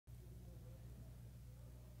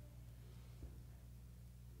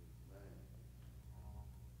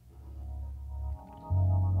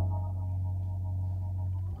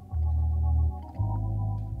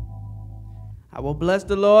will bless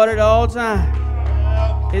the Lord at all times.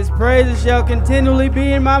 His praises shall continually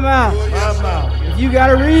be in my mouth. If you got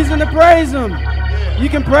a reason to praise him, you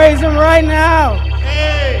can praise him right now.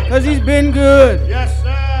 Because he's been good. Yes,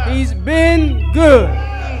 sir. He's been good.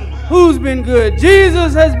 Who's been good?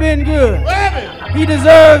 Jesus has been good. He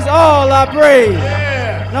deserves all our praise.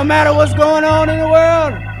 No matter what's going on in the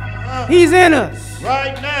world, he's in us.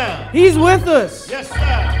 Right now. He's with us. Yes,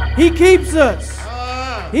 sir. He keeps us.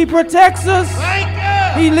 He protects us.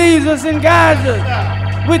 Thank you. He leads us and guides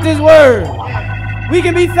us with his word. We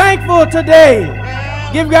can be thankful today.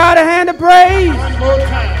 Give God a hand of praise. One more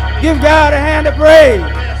time. Give God a hand of praise.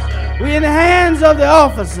 We're in the hands of the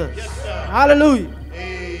officers. Hallelujah.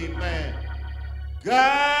 Amen.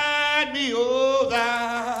 Guide me, O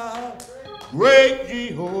thou great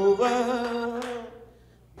Jehovah,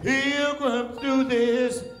 pilgrim through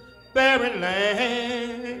this barren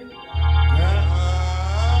land.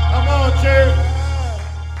 Come on, church.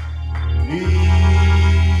 Me,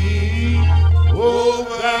 O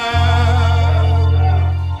thou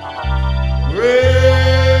great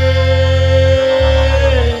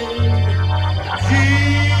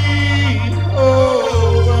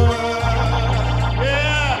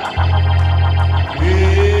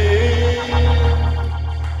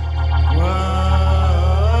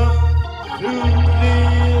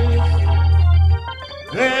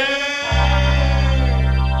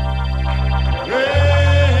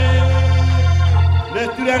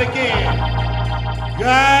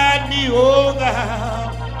Guide me, O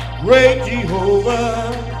thou great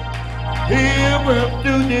Jehovah, pilgrim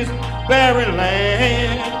through this barren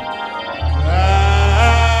land. Guide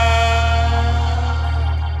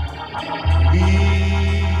me,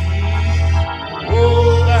 O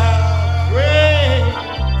thou great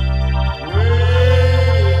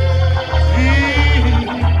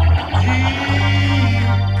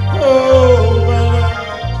Jehovah.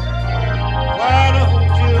 Why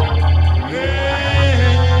don't you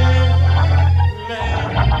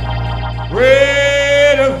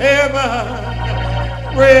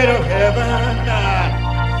bread of heaven,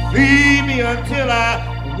 feed me until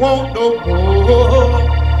I want no more.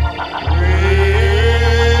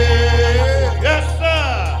 Bread, yes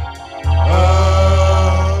sir,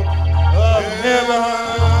 of heaven,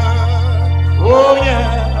 oh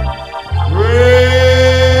yeah, bread of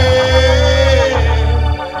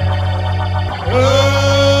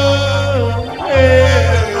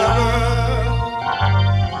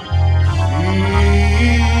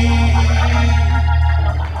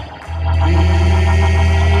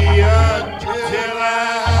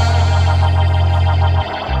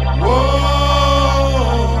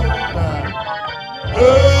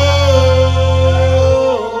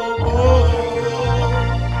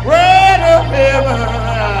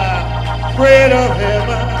bread of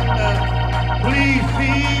heaven, please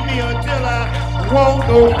feed me until I want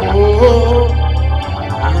no more.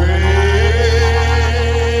 Bread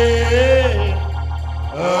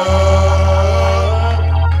of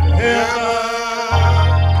heaven,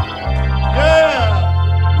 yeah,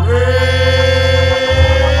 bread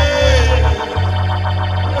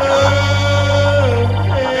of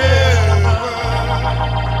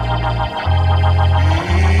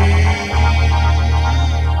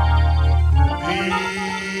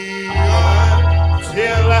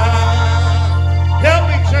till I help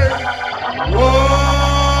me, church.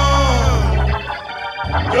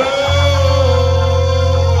 Go,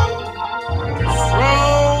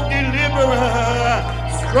 strong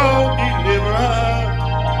deliverer,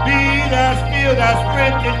 be thou still thy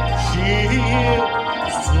strength and shield,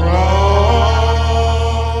 strong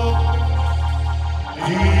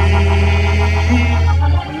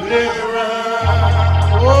deliverer,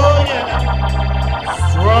 oh yeah,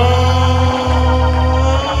 strong.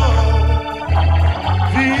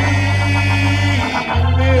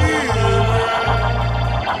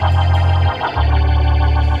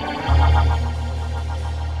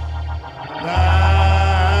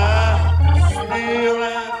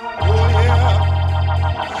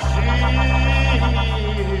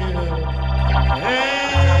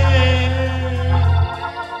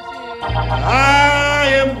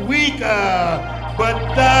 But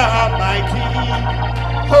thou mighty,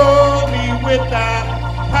 hold me with thy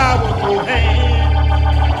powerful hand.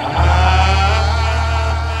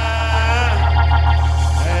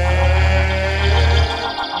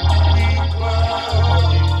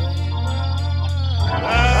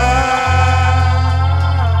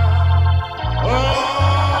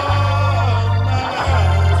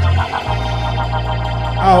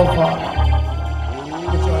 Our Father,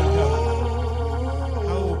 which art in heaven,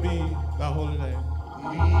 hallowed be thy holy name.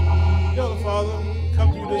 Dear Father, we come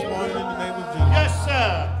to you this morning in the name of Jesus.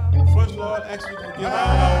 Lord, ask you to forgive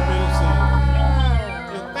our many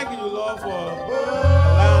sins. And thanking you, Lord, for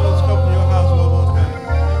allowing us to come to your house one more time.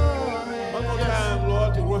 One more time,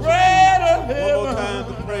 Lord, to worship you. One more time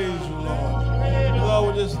to praise you, Lord. And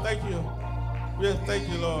Lord, we just thank you. We just thank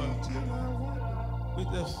you, Lord. We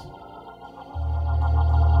just,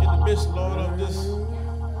 in the midst, Lord, of this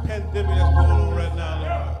pandemic that's going on right now,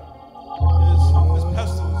 Lord. This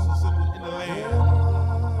pestilence is in the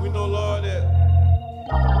land. We know, Lord, that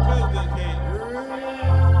the president can't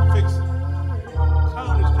fix it.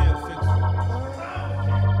 Congress can't fix it.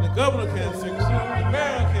 The governor can't fix it. The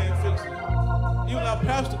mayor can't fix it. Even our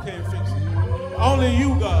pastor can't fix it. Only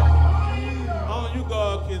you, God. Only you,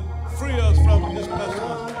 God, can free us from this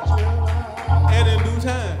pestilence. And in due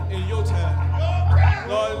time, in your time.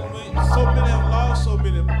 Lord, so many have lost so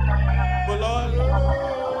many. But Lord,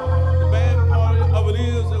 the bad part of it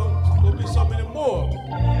is there's going to be so many more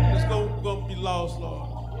that's going to be lost, Lord.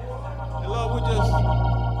 And Lord,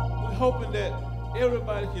 we're hoping that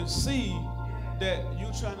everybody can see that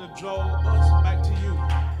you're trying to draw us back to you.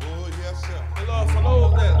 Oh, yes, sir. And Lord, for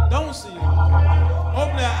those that don't see it, Lord,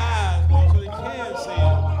 open their eyes, Lord, so they can see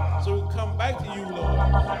it, so we can come back to you, Lord.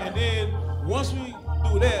 And then once we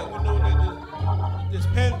do that, we know that this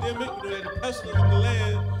pandemic, we know that the pestilence in the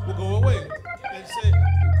land will go away. And say,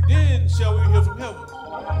 then shall we hear from heaven.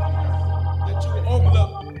 That you will open up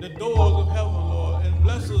the doors of heaven, Lord, and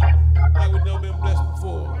bless us like we've never been blessed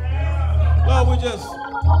before. Lord, we just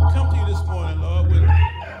come to you this morning, Lord, with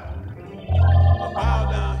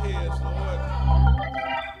bow down heads, Lord,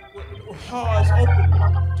 with hearts open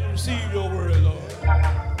to receive your word, Lord.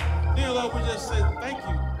 Then, Lord, we just say thank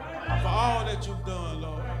you for all that you've done,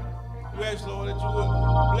 Lord. We ask, Lord, that you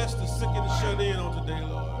would bless the sick and the shut in on today,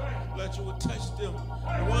 Lord. That you would touch them.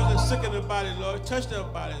 The ones that are sick in their body, Lord, touch their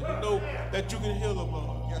bodies. We know that you can heal them,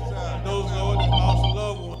 Lord. Yes, sir. Those, Lord, that lost a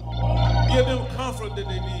loved one, give them comfort that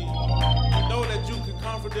they need. We know that you can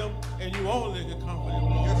comfort them, and you only can comfort them,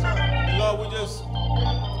 Lord. Yes, sir. And Lord, we just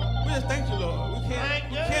thank you, Lord. We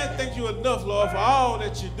can't thank you enough, Lord, for all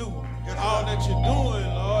that you do, yes, all that you're doing,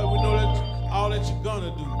 Lord. We know that all that you're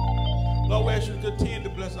gonna do. Lord, we ask you to continue to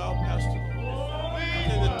bless our pastor, Lord.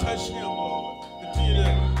 Continue to touch him, Lord. Continue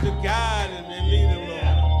to guide him and lead him, Lord.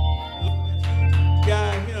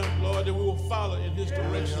 Guide him, Lord, that we will follow in his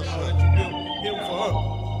direction, Lord, that you give him for her.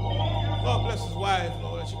 Lord, bless his wife,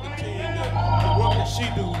 Lord, that she continue the work that she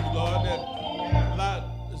does, Lord, that a lot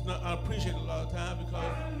is not unappreciated a lot of times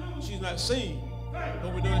because she's not seen.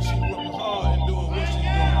 But we know that she's working hard and doing what she's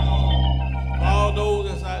doing, Lord. For all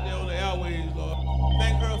those that's out there on the airways, Lord,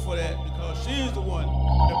 thank her for that because she's the one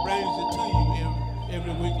that brings it to you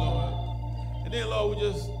every week, Lord. And then, Lord, we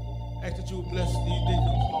just ask that you would bless these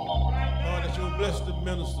deacons, Lord. Lord, that you would bless the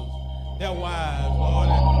ministers, their wives, Lord.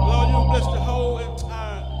 And Lord, you would bless the whole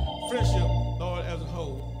entire friendship, Lord, as a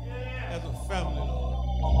whole, as a family, Lord.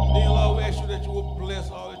 And then, Lord, we ask you that you would bless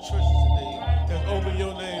all the churches today that's open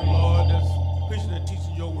your name, Lord, that's preaching and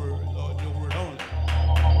teaching your word, Lord, your word only.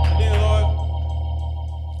 And then,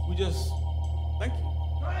 Lord, we just thank you.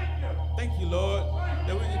 Thank you, Lord,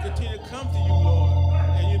 that we can continue to come to you, Lord.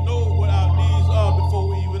 And you know what our needs are before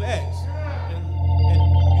we even ask. And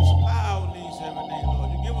you supply our needs every day,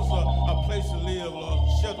 Lord. You give us a place to live, Lord,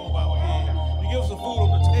 shelter over our head. You give us some food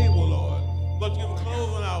on the table, Lord. Lord, you give us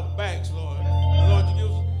clothes on our backs, Lord. And Lord, you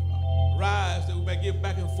give us rides that we may get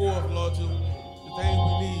back and forth, Lord, to the things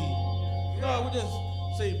we need. Lord, we just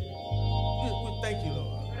say, we thank you,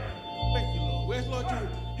 Lord. Thank you, Lord. We ask, Lord,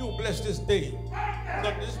 you will bless this day.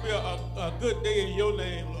 Lord, this will be a good day in your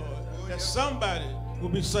name, Lord. That somebody will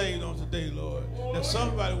be saved on today, Lord. That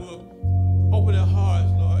somebody will open their hearts,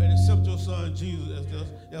 Lord, and accept your son, Jesus, as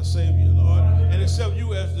their Savior, Lord. And accept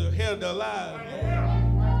you as the head of their lives,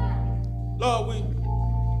 Lord. Lord,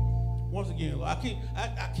 once again, Lord,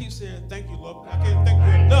 I keep saying thank you, Lord. I can't thank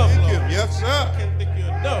you enough, Thank Lord. you. Yes, sir. I can't thank you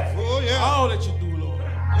enough. Oh, yeah. All that you do, Lord.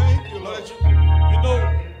 Thank you, Lord, Lord.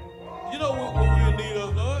 that you know what we need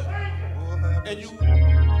of, Lord. And you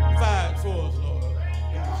provide for us, Lord.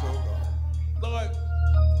 Lord,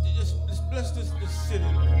 just bless this city,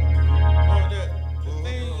 Lord. Lord, that the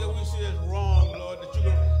things that we see as wrong, Lord, that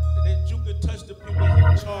you can touch the people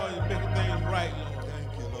in charge and make things right, Lord.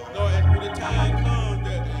 Thank you, Lord. Lord, and when the time comes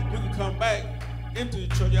that we can come back into the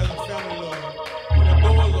church as a family, Lord. When the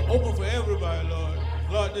doors are open for everybody, Lord.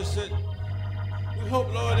 Lord, just said, we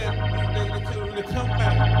hope, Lord, that when they come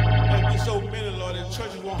back, there'll be so many, Lord, that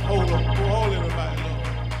churches won't hold everybody, Lord.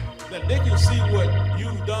 That they can see what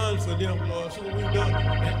you've done for them, Lord. See what we've done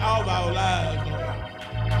in all of our lives, Lord.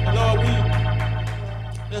 And Lord,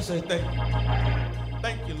 let's say thank you.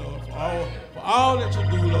 Thank you, Lord, for all that you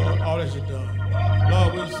do, Lord, all that you've done.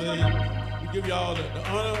 Lord, we say give you all the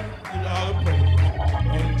honor, give you all the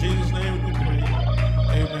praise. In Jesus' name we pray.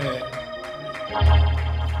 Amen.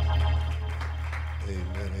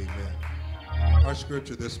 Amen, amen. Our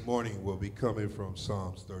scripture this morning will be coming from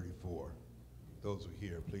Psalms 34. Those who are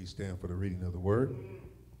here, please stand for the reading of the word.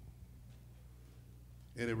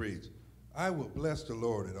 And it reads, I will bless the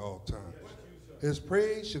Lord at all times. His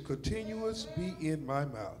praise shall continuously be in my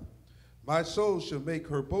mouth. My soul shall make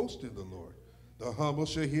her boast in the Lord. The humble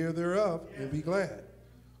shall hear thereof and be glad.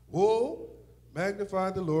 Oh, magnify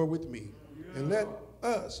the Lord with me, and let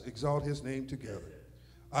us exalt his name together.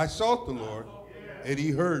 I sought the Lord, and he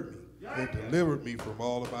heard me, and delivered me from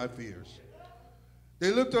all of my fears. They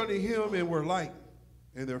looked unto him and were lightened,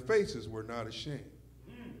 and their faces were not ashamed.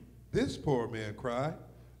 This poor man cried,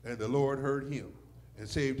 and the Lord heard him, and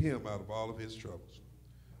saved him out of all of his troubles.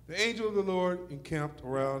 The angel of the Lord encamped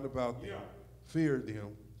around about them, feared them,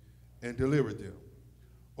 and delivered them.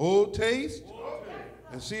 Oh, taste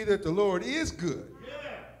and see that the Lord is good.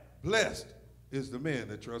 Blessed is the man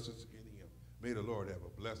that trusts in him. May the Lord have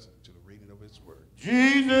a blessing to the reading of his word.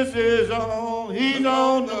 Jesus is on, he's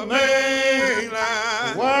on the main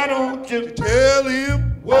line. Why don't you Tell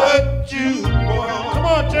him what you want? Come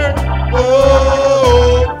on, church.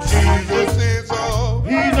 oh, Jesus is on.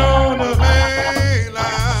 He's on the main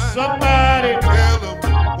line. Somebody Tell him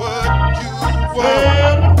what you want.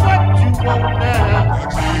 tell him what you want now.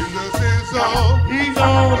 Jesus is on. He's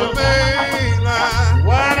on The the main line.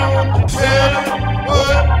 Why don't you tell him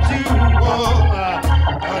what you want?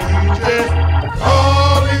 You just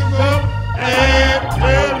Call him up and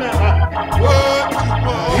tell him what you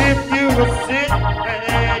want. if you were sick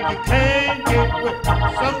and you can't get with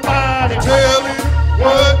somebody. Tell him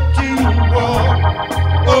what you want.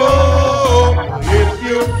 Oh, If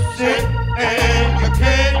you're sick and you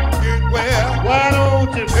can't get well. why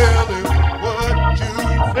don't you Tell him what you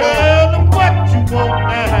want. tell him what you want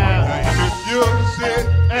now? If you're sick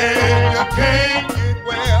and you can't get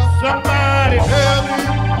well, Somebody tell him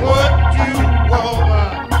what you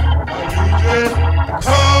want. You just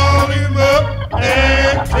call him up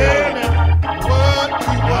and tell him what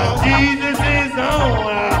you want. Jesus is on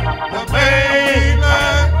The main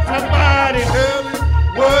line. somebody Tell him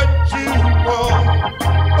what you want.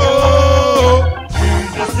 Oh,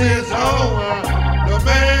 Jesus is on the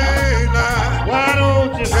main line. why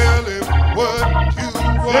don't you Tell him what you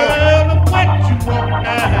want. tell him what you want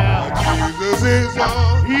now? Jesus is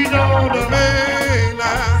on He's on the the main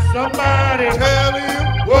line. somebody Tell him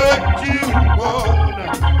what you want.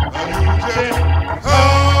 You just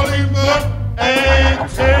call him up and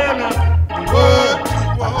tell him what you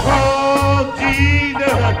want. call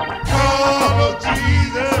Jesus. Call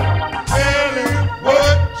Jesus. Tell him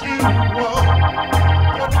what you want.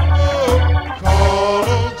 Oh, call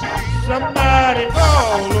on Jesus. Somebody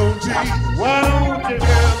Call on Jesus. why don't you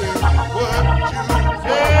Tell him what you want.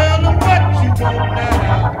 tell him what you want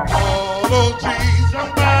now? Call on Jesus.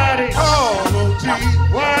 Somebody Call on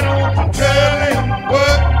Jesus. why don't you Tell him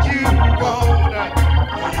what you want.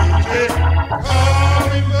 You just call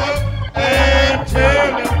him up and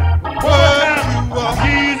tell him what you want.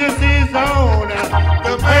 Jesus is on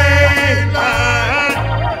The main line.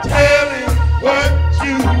 Tell him what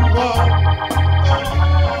you want.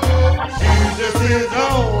 Oh, Jesus is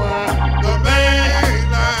on the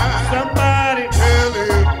main line. somebody Tell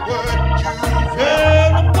him what you want.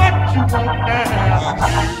 tell him what you want now.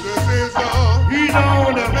 Jesus is on He's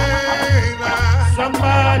on the the main line.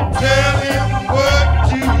 somebody Tell him what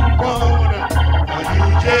you want. You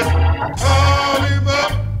just call him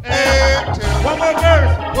up and tell him one more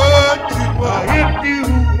verse. what you want. If you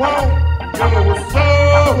want your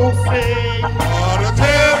soul saved, Ought to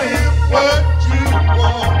tell him what you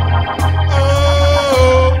want.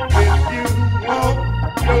 Oh, if you want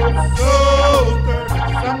your soul thirsty,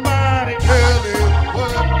 somebody tell him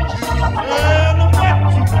what you want. tell him what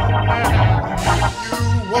you want now. You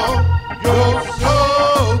want your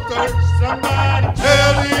soul thirst. Somebody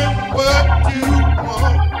Tell him what you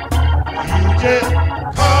want. You just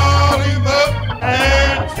call him up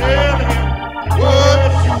and tell him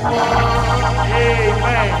what you want.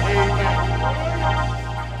 amen, amen.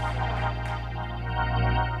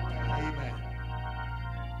 Amen.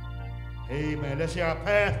 Amen. Let's hear our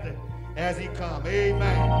pastor as he comes. Amen.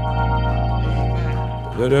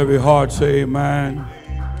 Amen. Let every heart say amen.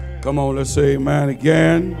 Come on, let's say amen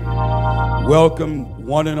again. Welcome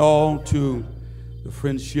one and all to the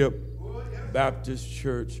Friendship Baptist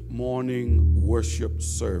Church morning worship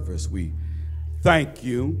service. We thank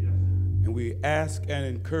you and we ask and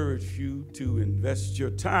encourage you to invest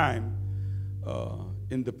your time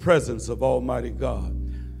in the presence of Almighty God.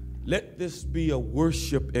 let this be a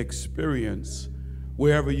worship experience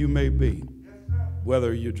wherever you may be.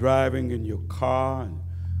 Whether you're driving in your car, and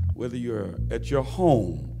whether you're at your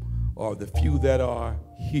home, or the few that are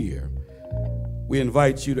here, we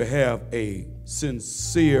invite you to have a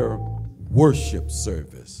sincere worship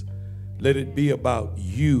service. Let it be about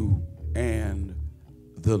you and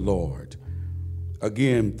the Lord.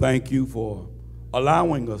 Again, thank you for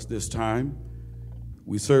allowing us this time.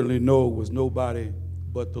 We certainly know it was nobody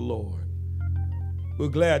but the Lord. We're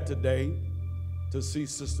glad today to see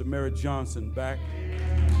Sister Mary Johnson back.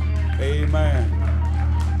 Amen.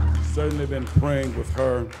 Certainly been praying with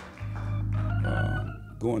her,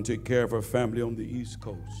 going to take care of her family on the East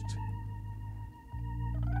Coast.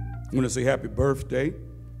 I want to say happy birthday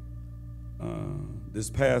this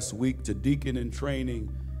past week to Deacon in Training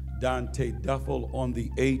Dante Duffel on the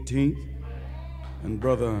 18th, and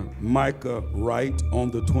Brother Micah Wright on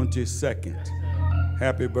the 22nd.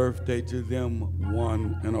 Happy birthday to them,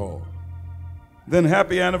 one and all. Then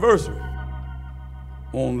happy anniversary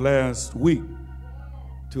on last week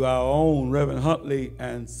to our own Reverend Huntley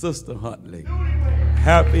and Sister Huntley.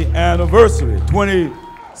 Happy anniversary,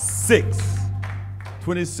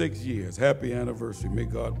 26 years. Happy anniversary. May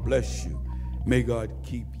God bless you. May God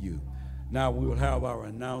keep you. Now we will have our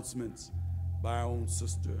announcements by our own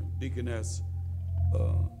sister, Deaconess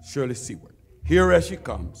Shirley Seward. Here as she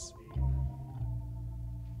comes.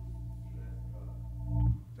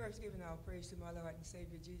 First, giving our praise to my Lord and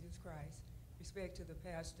Savior Jesus Christ. Respect to the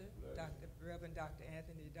pastor, Reverend Dr.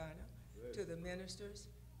 Anthony Dunham, to the ministers,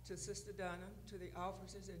 to Sister Dunham, to the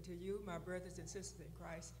officers, and to you, my brothers and sisters in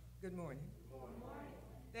Christ. Good morning. Good morning.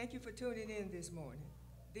 Thank you for tuning in this morning.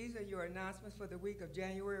 These are your announcements for the week of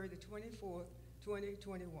January the 24th,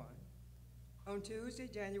 2021. On Tuesday,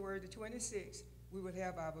 January the 26th, we will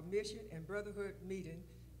have our Mission and Brotherhood meeting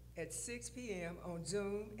at 6 p.m. on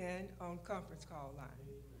Zoom and on conference call line.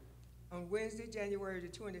 On Wednesday, January the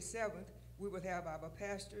 27th, we will have our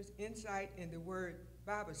Pastor's Insight in the Word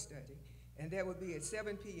Bible study, and that will be at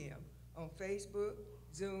 7 p.m. on Facebook,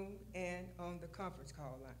 Zoom, and on the conference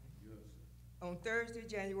call line. Yes. On Thursday,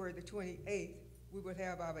 January the 28th, we will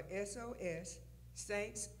have our SOS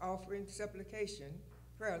Saints Offering Supplication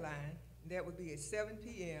prayer line, and that will be at 7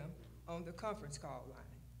 p.m. on the conference call line.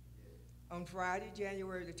 On Friday,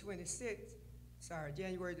 January the 29th,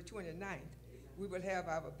 we will have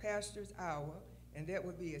our Pastor's Hour, and that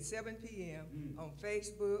will be at 7 p.m. on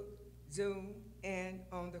Facebook, Zoom, and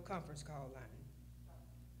on the conference call line.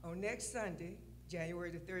 On next Sunday,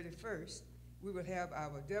 January the 31st, we will have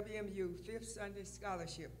our WMU Fifth Sunday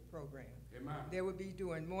Scholarship Program. Amen. They will be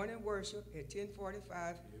doing morning worship at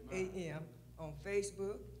 10:45 a.m. on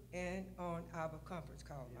Facebook and on our conference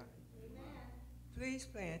call line. Amen. Please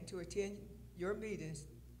plan to attend your meetings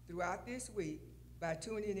throughout this week by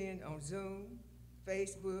tuning in on Zoom,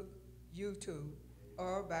 Facebook, YouTube,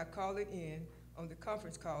 or by calling in on the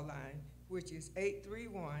conference call line, which is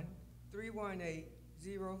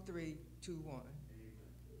 831-318-0321.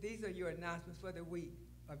 These are your announcements for the week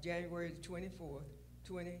of January the 24th,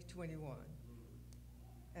 2021.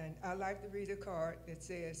 And I'd like to read a card that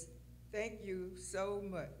says, "Thank you so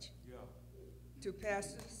much to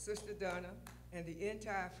Pastor Sister Dunham and the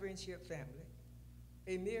entire Friendship family.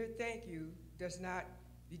 A mere thank you does not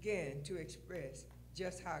begin to express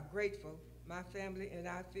just how grateful my family and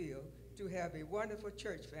I feel to have a wonderful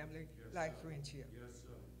church family like Friendship. Yes,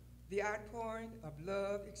 sir. The outpouring of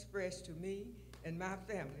love expressed to me and my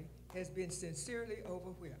family has been sincerely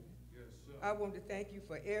overwhelming. Yes, sir. I want to thank you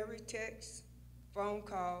for every text, phone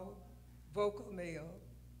call, vocal mail,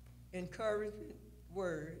 encouragement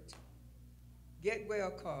words, get well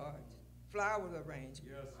cards, flower arrangements,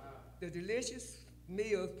 yes, the delicious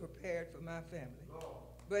meals prepared for my family,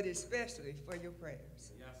 but especially for your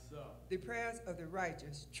prayers. Yes, sir. The prayers of the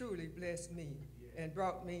righteous truly blessed me and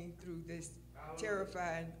brought me through this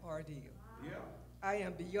terrifying ordeal. Yeah. I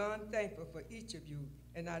am beyond thankful for each of you,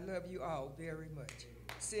 and I love you all very much.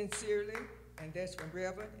 Sincerely, and that's from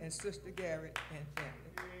Reverend and Sister Garrett and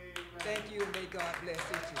family. Thank you, and may God bless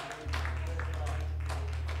each of you.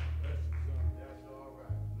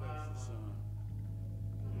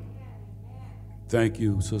 Thank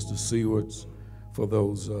you, Sister Seward, for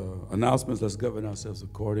those announcements. Let's govern ourselves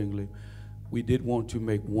accordingly. We did want to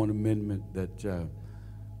make one amendment that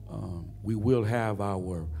we will have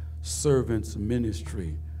our servants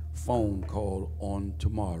ministry phone call on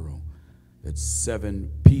tomorrow at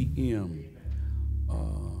 7 p.m.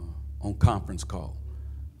 On conference call.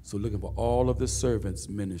 So looking for all of the servants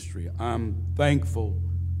ministry. I'm thankful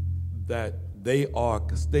that they are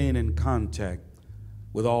staying in contact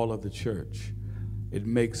with all of the church. It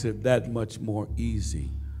makes it that much more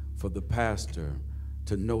easy for the pastor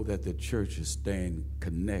to know that the church is staying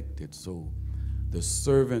connected. So the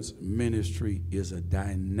servants ministry is a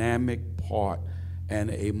dynamic part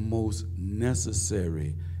and a most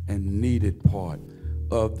necessary and needed part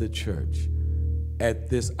of the church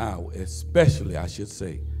at this hour, especially, I should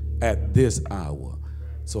say, at this hour.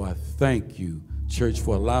 So I thank you, church,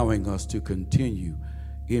 for allowing us to continue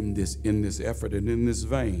in this effort and in this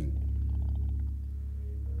vein.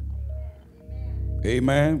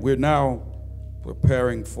 Amen. We're now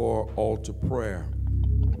preparing for altar prayer.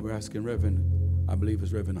 We're asking Reverend, I believe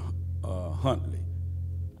it's Reverend Huntley.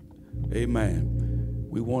 Amen.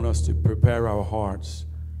 We want us to prepare our hearts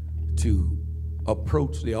to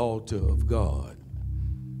approach the altar of God.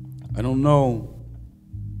 I don't know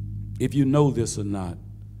if you know this or not,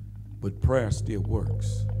 but prayer still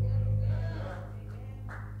works.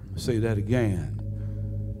 I'll say that again.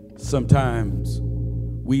 Sometimes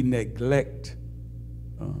we neglect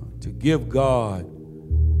to give God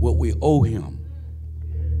what we owe him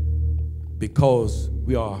because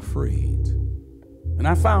we are afraid. And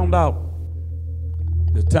I found out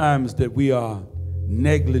the times that we are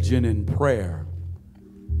negligent in prayer,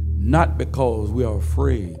 not because we are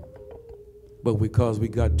afraid, but because we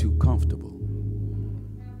got too comfortable.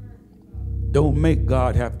 Don't make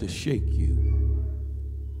God have to shake you.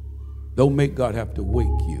 Don't make God have to wake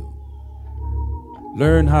you.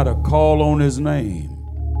 Learn how to call on his name,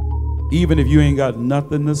 even if you ain't got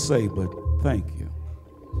nothing to say but thank you.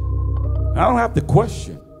 I don't have to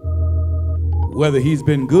question whether he's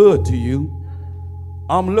been good to you.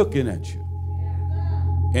 I'm looking at you.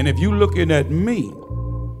 And if you're looking at me,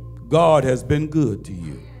 God has been good to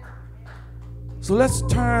you. So let's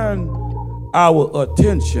turn our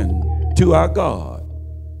attention to our God.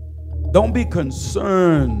 Don't be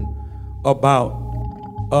concerned about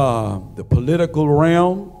the political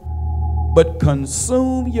realm, but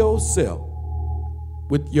consume yourself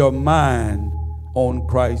with your mind on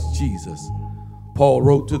Christ Jesus. Paul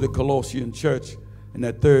wrote to the Colossian church in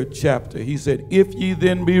that 3rd chapter. He said, if ye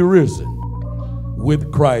then be risen with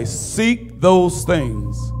Christ, seek those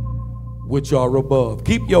things which are above.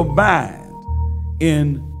 Keep your mind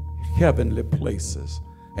in heavenly places.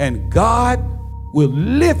 And God will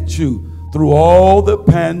lift you through all the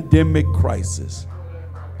pandemic crisis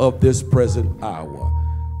of this present hour.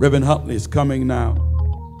 Reverend Huntley is coming now,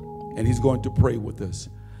 and he's going to pray with us.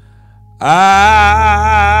 I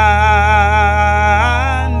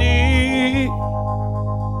need,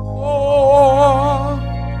 oh,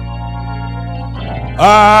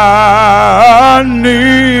 I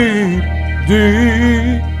need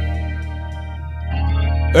thee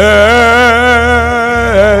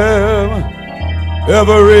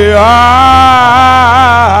every hour.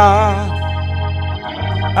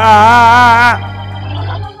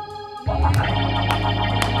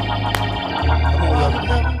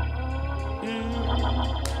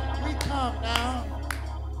 We come now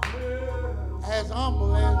as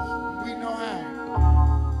humble as we know how.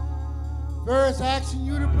 First, asking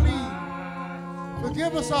you to please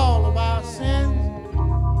forgive us all of our sins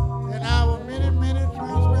and our many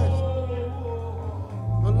transgressions.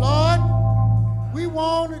 But Lord, we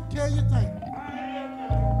want to tell you thank you.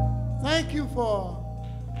 Thank you for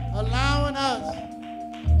allowing us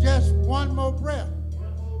just one more breath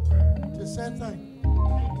to say thank you.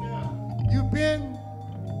 You've been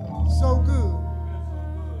so good.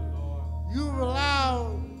 You've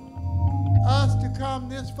allowed us to come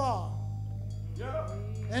this far.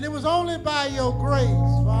 And it was only by your grace,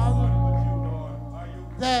 Father,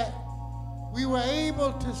 that we were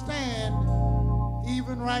able to stand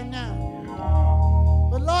even right now.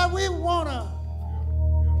 But Lord, we want to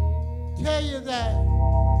tell you that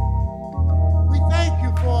we thank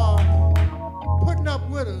you for putting up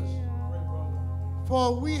with us,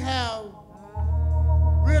 for we have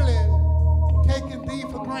really taken thee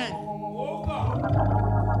for granted.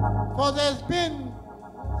 For there's been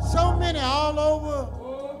so many all over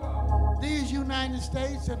these United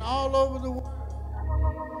States and all over the world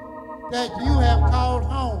that you have called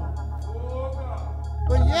home.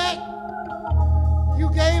 But yet, you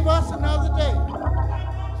gave us another day,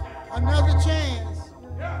 another chance.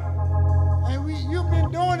 And you've been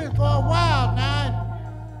doing it for a while now.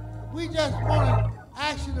 And we just want to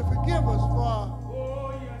ask you to forgive us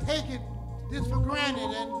for taking this for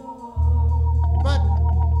granted. But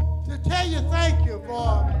to tell you thank you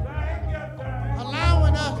for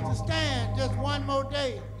allowing us to stand just one more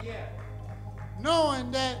day,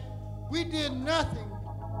 knowing that we did nothing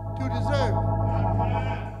to deserve it.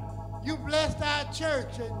 You blessed our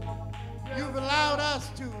church and you've allowed us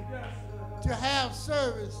to have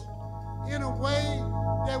service in a way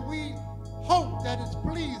that we hope that is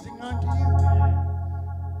pleasing unto you.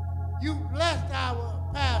 You blessed our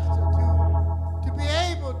pastor to be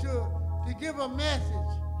able to give a message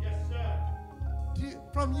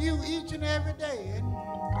from you each and every day.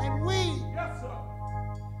 And we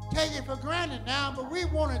take it for granted now, but we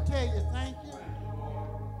want to tell you thank you.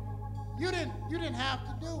 You didn't have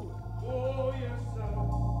to do it. Oh, yes,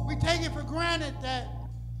 sir. We take it for granted that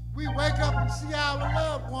we wake up and see our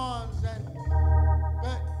loved ones,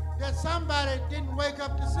 but that somebody didn't wake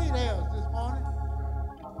up to see theirs this morning.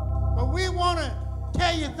 But we want to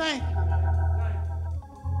tell you thank you.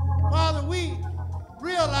 Father, we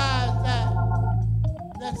realize that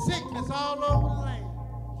sickness all over the land.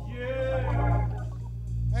 Yeah.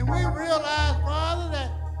 And we realize, Father,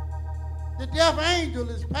 that the death angel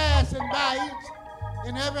is passing by each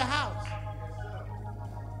and every house.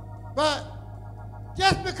 But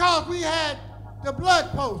just because we had the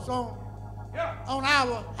blood posts on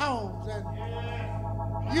our homes, and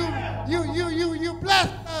you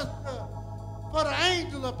blessed us for the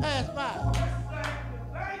angel to pass by.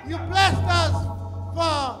 You blessed us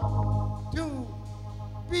to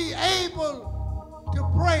be able to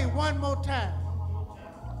pray one more time.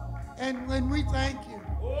 And when we thank you.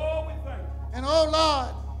 Oh, we thank you. And oh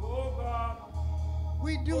Lord, oh God,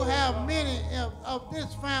 we do have many of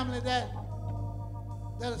this family that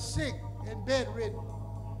are sick and bedridden.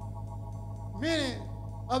 Many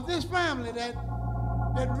of this family that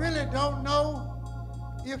really don't know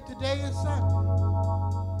if today is Sunday.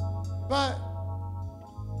 But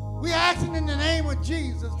we're asking in the name of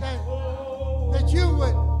Jesus that you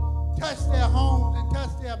would touch their homes and touch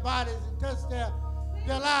their bodies and touch their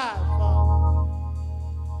lives, Father.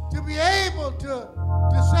 To be able to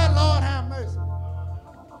say, Lord, have mercy.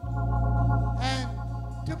 And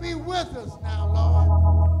to be with us now, Lord,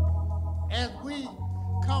 as we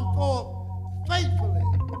come forth faithfully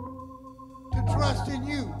to trust in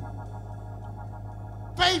you.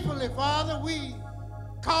 Faithfully, Father, we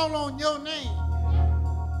call on your name.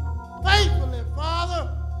 Faithfully, Father,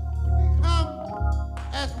 we come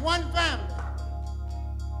as one family,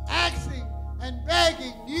 asking and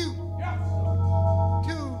begging you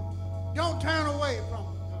to don't turn away from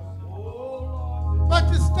us, but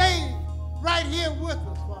to stay right here with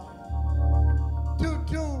us, Father.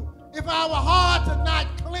 If our hearts are not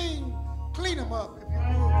clean them up, if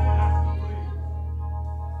you would.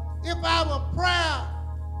 If our prayer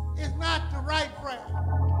is not the right prayer,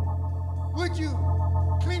 would you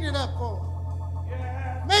clean it up for us?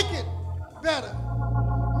 Make it better.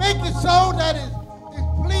 Make it so that it's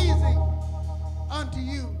pleasing unto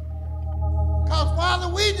you. Because, Father,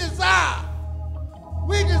 we desire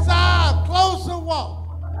a closer walk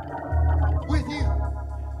with you.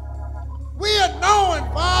 We are knowing,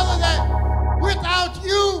 Father, that without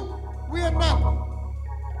you, we are nothing.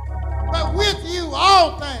 But with you,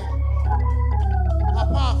 all things are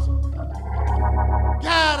possible.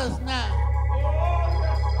 Guide us now.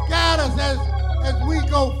 Guide us as we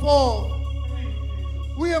go forward.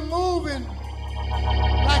 We are moving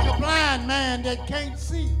like a blind man that can't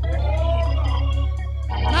see.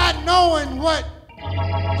 Not knowing what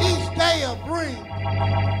each day will bring,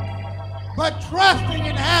 but trusting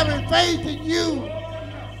and having faith in you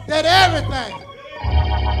that everything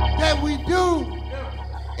that we do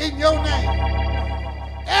in your name,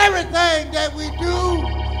 everything that we do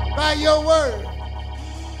by your word,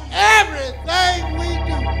 everything we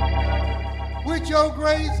do with your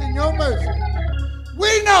grace and your mercy,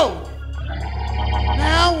 we know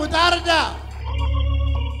now without a doubt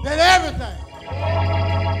that everything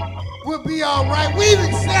will be all right. We've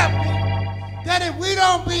accepted that if we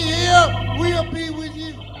don't be here, we'll be with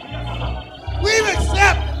you. We've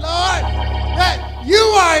accepted, Lord, that you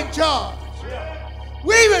are in charge.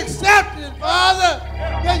 We've accepted, Father,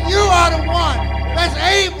 that you are the one that's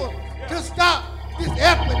able to stop this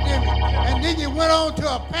epidemic. And then you went on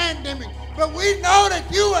to a pandemic. But we know that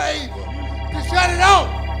you are able to shut it off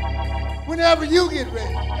whenever you get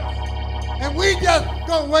ready. And we just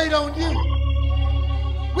gonna wait on you.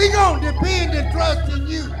 We gonna depend and trust in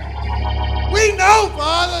you. We know,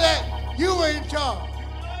 Father, that you are in charge.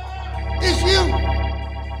 It's you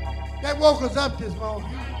that woke us up this morning.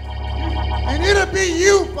 And it'll be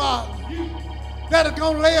you, Father, that are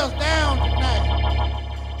gonna lay us down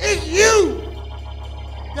tonight. It's you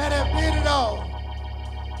that have did it all.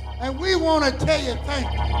 And we want to tell you thank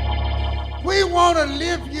you. We want to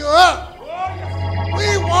lift you up.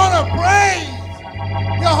 We want to praise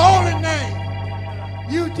your holy name.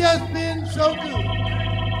 You've just been so good.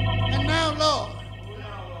 And now, Lord,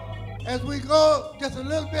 as we go just a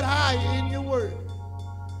little bit higher in your word,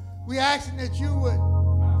 we asking that you would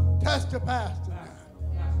touch the pastor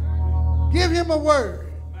now. Give him a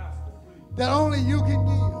word that only you can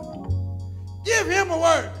give. Give him a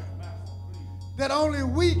word that only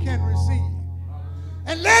we can receive.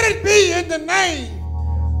 And let it be in the name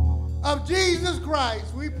of Jesus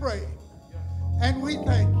Christ, we pray. And we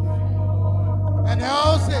thank you. And they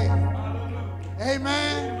all say,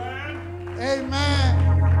 amen, amen,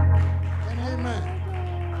 and amen.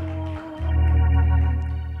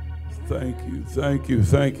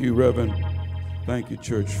 Thank you, Reverend. Thank you,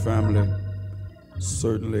 church family.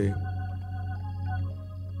 Certainly,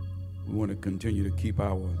 we want to continue to keep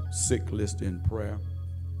our sick list in prayer.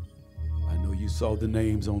 I know you saw the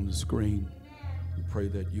names on the screen. We pray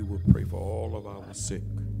that you will pray for all of our sick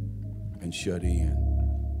and shut in.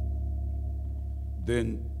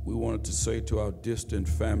 Then we wanted to say to our distant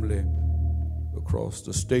family across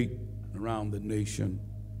the state and around the nation,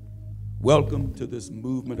 welcome to this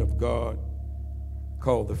movement of God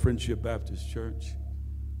called the Friendship Baptist Church.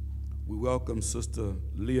 We welcome Sister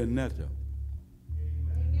Leonetta.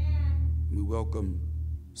 We welcome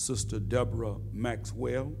Sister Deborah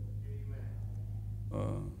Maxwell.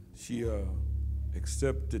 She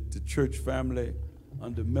accepted the church family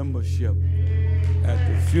under membership at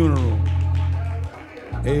the funeral.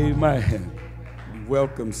 Amen. We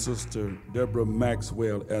welcome Sister Deborah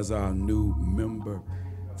Maxwell as our new member.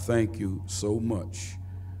 Thank you so much.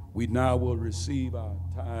 We now will receive our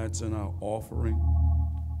tithes and our offering.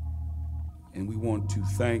 And we want to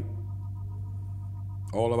thank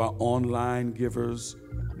all of our online givers,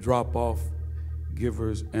 drop-off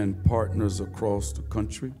givers, and partners across the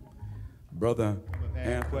country. Brother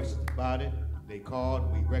Anthony. Had questions about it. They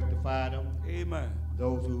called, we rectified them. Amen.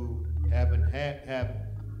 Those who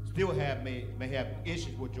still may have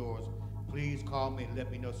issues with yours, please call me and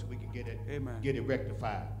let me know so we can get it, Amen. Get it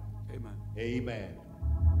rectified. Amen. Amen.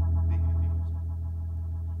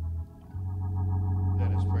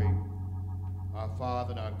 Let us pray. Our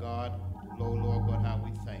Father and our God, Lord God, how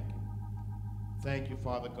we thank you. Thank you,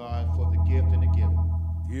 Father God, for the gift and the giver.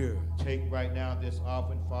 Yeah. Take right now this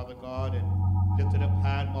offering, Father God, and lift it up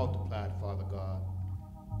high and multiplied, Father God.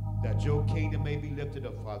 That your kingdom may be lifted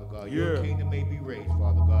up, Father God. Your kingdom may be raised,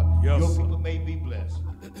 Father God. Yes, your people may be blessed.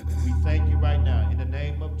 We thank you right now in the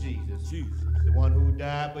name of Jesus. The one who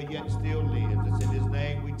died but yet still lives. It's in his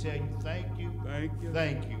name we tell you thank you.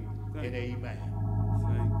 Thank you. And amen.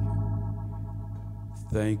 Thank you.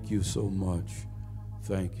 Thank you so much.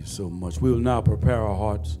 Thank you so much. We will now prepare our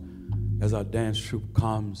hearts as our dance troupe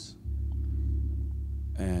comes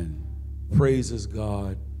and praises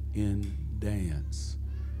God in dance.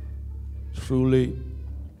 Truly,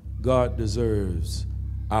 God deserves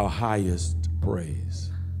our highest praise.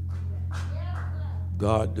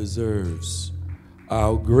 God deserves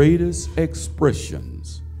our greatest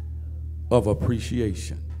expressions of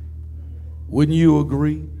appreciation. Wouldn't you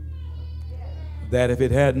agree that if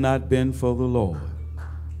it had not been for the Lord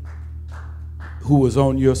who was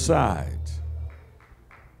on your side,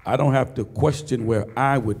 I don't have to question where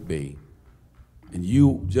I would be, and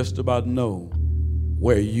you just about know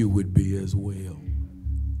where you would be as well.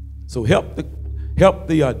 So help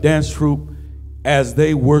the dance troupe as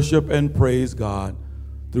they worship and praise God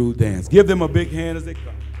through dance. Give them a big hand as they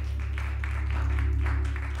come.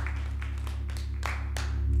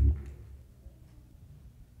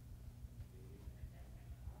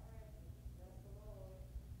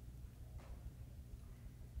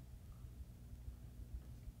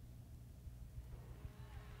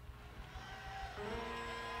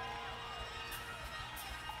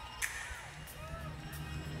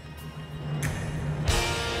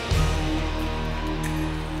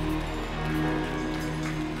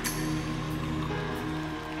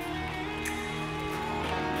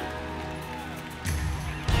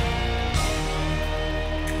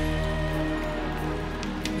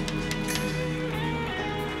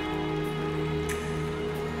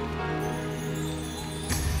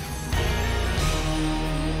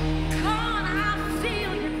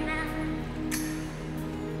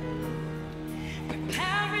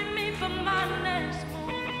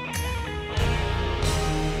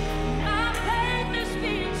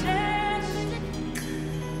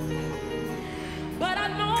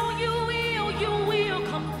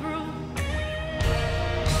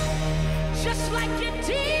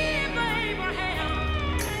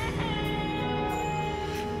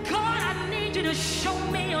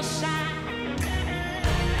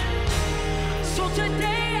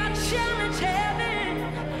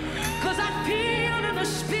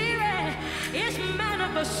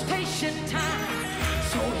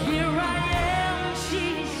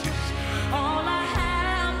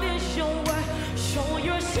 Show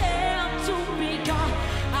yourself to be God.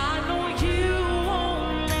 I know you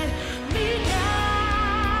won't let me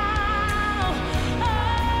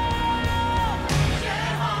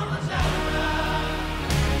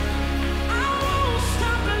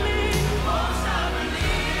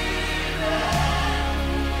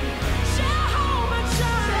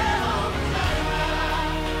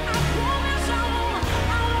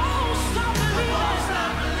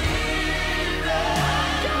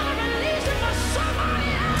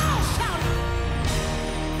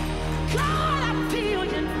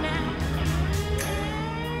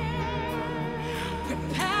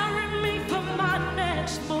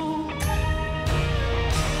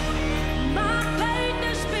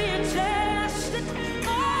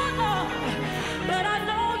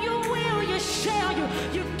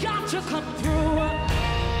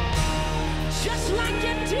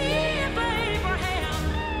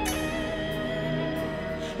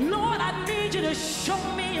I need you to show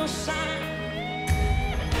me your sign.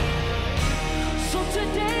 So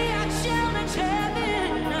today I challenge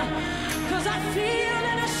heaven, because I feel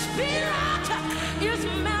in the spirit is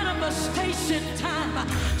manifestation time.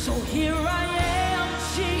 So here I am,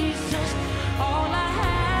 Jesus. All I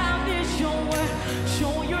have is your word.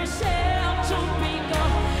 Show yourself to be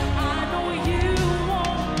God. I know you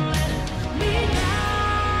won't let me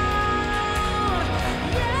down.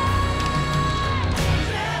 Yeah.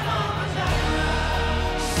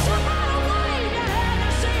 Somebody wave your hand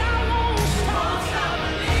and say, I won't stop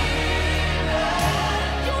believing.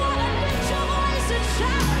 You want to lift your voice and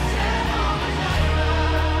shout.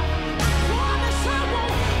 I promise I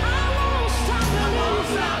won't stop believing.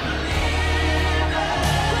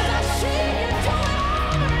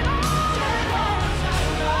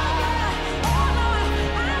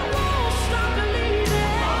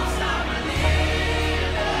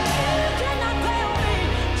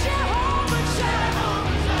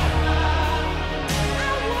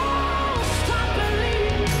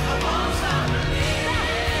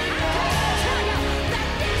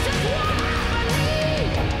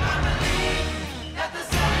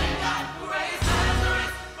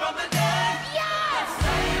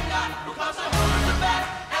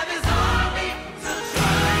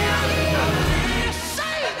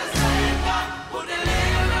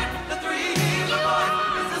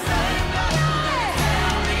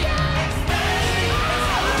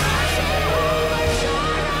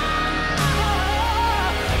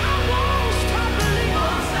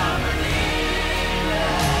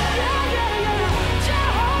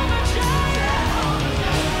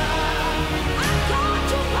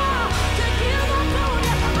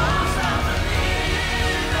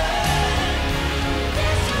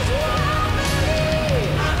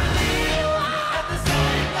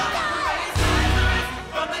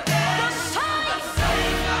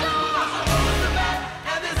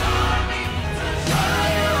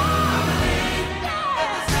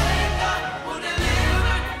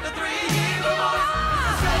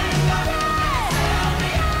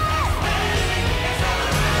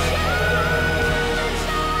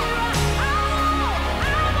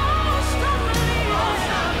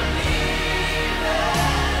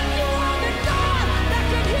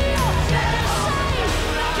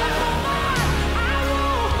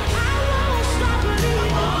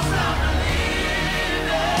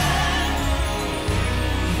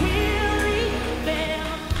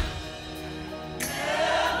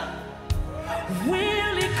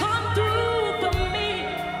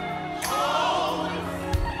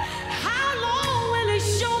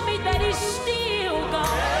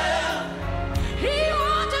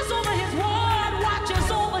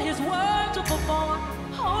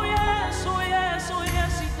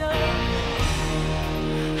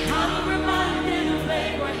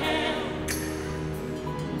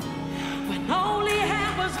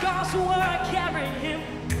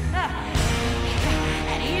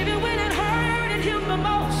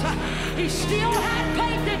 He still had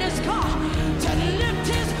faith in his God to lift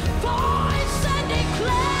his voice and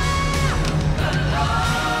declare the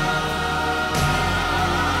Lord.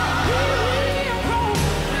 He will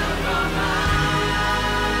provide.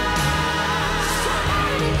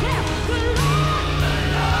 Somebody declare the Lord.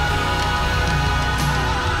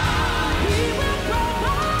 He will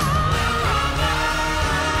provide.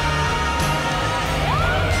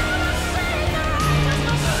 I'll never see the righteous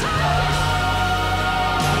Messiah.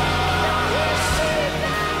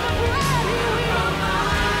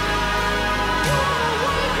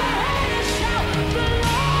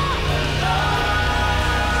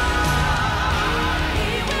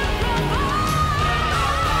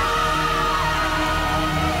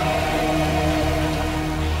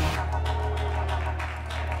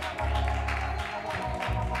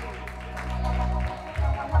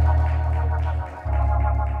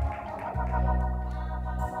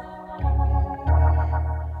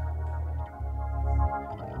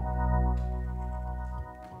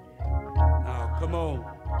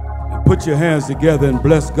 Put your hands together and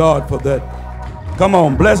bless God for that. Come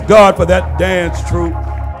on, bless God for that dance troupe.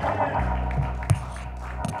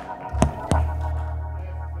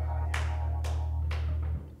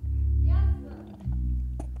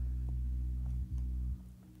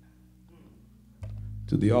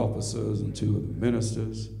 To the officers and to the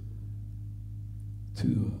ministers,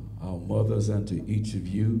 to our mothers and to each of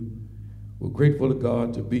you, we're grateful to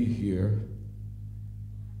God to be here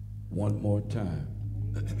one more time.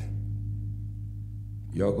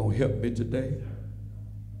 Y'all gonna help me today?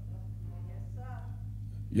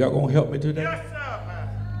 Y'all gonna help me today? Yes, sir.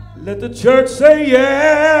 Let the church say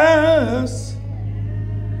yes.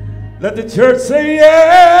 Let the church say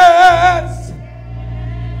yes.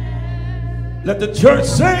 Let the church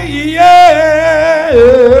say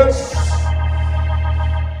yes.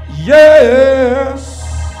 Yes.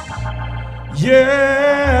 Yeah.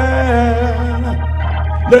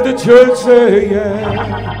 Let the church say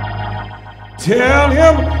yes. Tell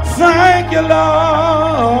him, thank you,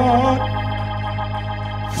 Lord.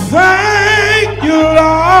 Thank you,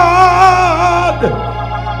 Lord.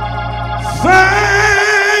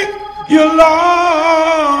 Thank you,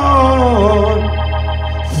 Lord.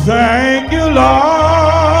 Thank you,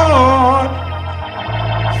 Lord.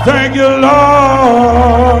 Thank you,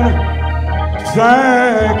 Lord.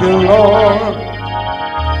 Thank you, Lord.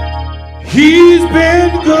 He's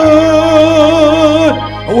been good.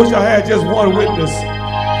 I wish I had just one witness.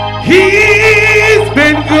 He's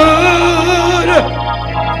been good.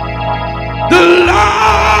 The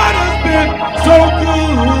Lord has been so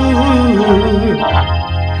good.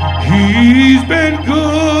 He's been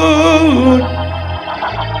good.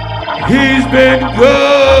 He's been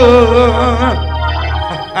good.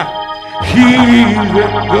 He's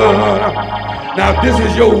been good. Now, if this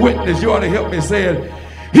is your witness, you ought to help me say it.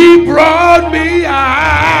 He brought me out.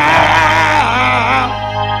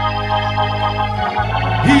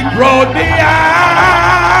 He brought me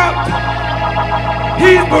out.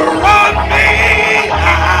 He's brought me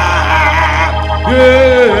out.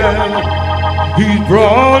 Yeah. He's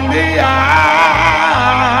brought me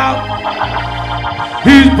out.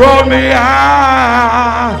 He's brought me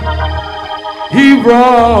out. He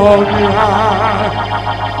brought me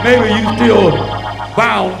out. Maybe you still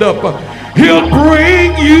bound up. He'll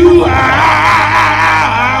bring you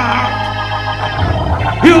out.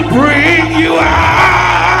 He'll bring you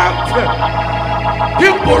out.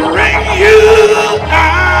 He'll bring you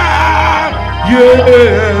out.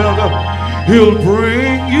 Yeah. He'll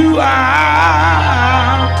bring you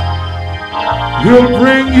out. He'll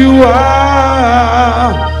bring you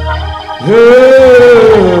out.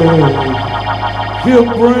 Yeah. He'll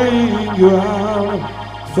bring you out.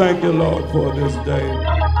 Thank you, Lord, for this day.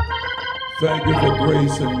 Thank you for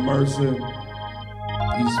grace and mercy.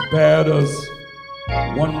 He spared us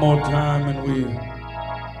one more time, and we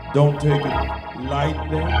don't take it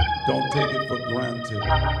lightly, don't take it for granted.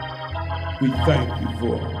 We thank you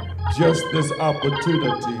for just this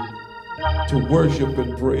opportunity to worship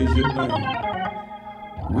and praise your name.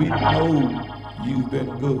 We know you've been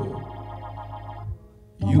good.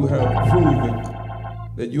 You have proven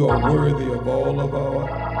that you are worthy of all of our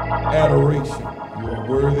adoration. You are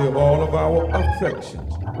worthy of all of our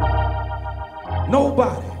affections.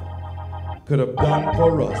 Nobody could have done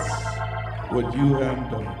for us what you have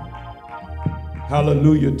done.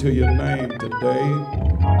 Hallelujah to your name today.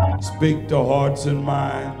 Speak to hearts and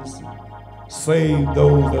minds. Save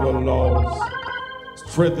those that are lost.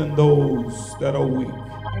 Strengthen those that are weak.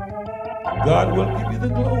 God will give you the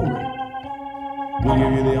glory. We'll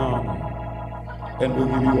give you the honor. And we'll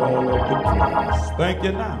give you all of the praise. Thank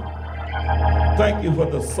you now. Thank you for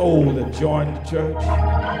the soul that joined the church.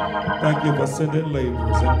 Thank you for sending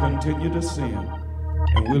laborers and continue to send.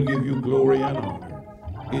 And we'll give you glory and honor.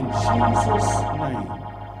 In Jesus' name,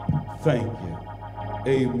 thank you.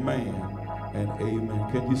 Amen and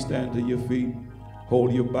amen. Can you stand to your feet?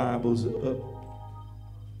 Hold your Bibles up.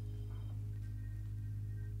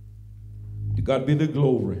 To God be the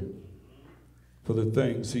glory for the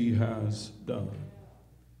things he has done.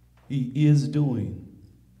 He is doing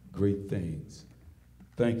great things.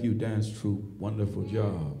 Thank you, dance troupe. Wonderful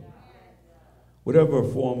job. Whatever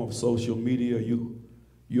form of social media you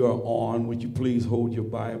are on, would you please hold your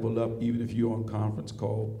Bible up, even if you're on conference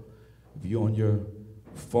call. If you're on your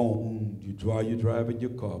phone, while you're driving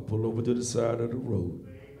your car, pull over to the side of the road.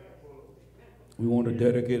 We want to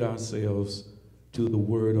dedicate ourselves to the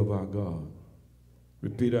word of our God.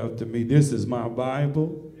 Repeat after me. This is my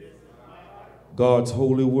Bible, God's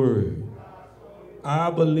holy word. I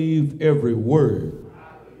believe every word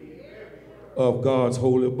of God's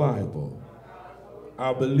holy Bible.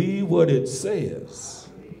 I believe what it says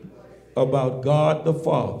about God the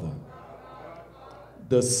Father,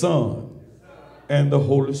 the Son, and the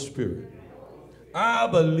Holy Spirit. I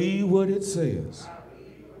believe what it says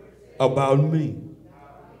about me.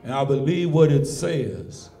 And I believe what it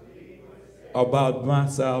says about my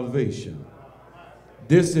salvation.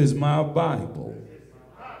 This is my Bible,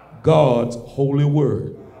 God's holy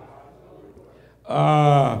word.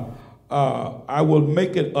 I will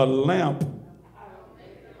make it a lamp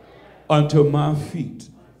unto my feet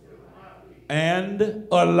and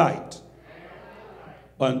a light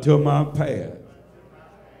unto my path,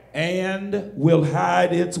 and will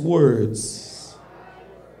hide its words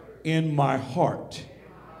in my heart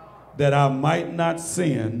that I might not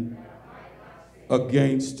sin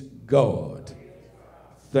against God.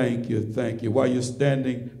 Thank you, thank you. While you're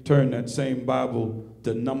standing, turn that same Bible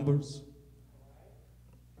to Numbers.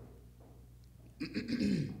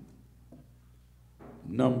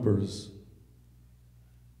 Numbers,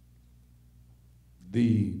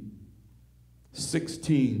 the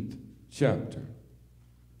 16th chapter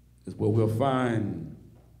is where we'll find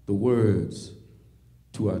the words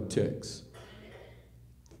to our text.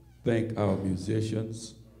 Thank our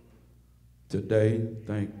musicians today.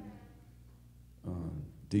 Thank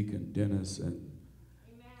Deacon Dennis and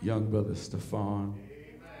young brother Stefan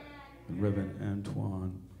and Reverend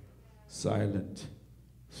Antoine, silently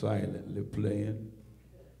playing.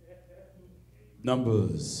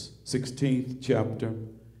 Numbers 16th chapter,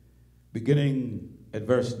 beginning at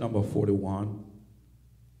verse number 41.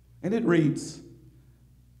 And it reads,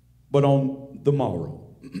 "But on the morrow,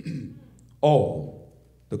 all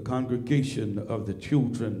the congregation of the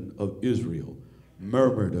children of Israel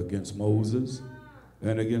murmured against Moses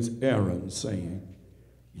and against Aaron, saying,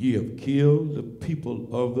 Ye have killed the people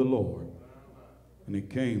of the Lord. And it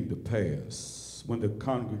came to pass, when the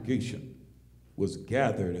congregation was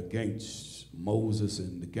gathered against Moses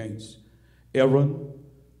and against Aaron,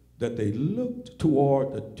 that they looked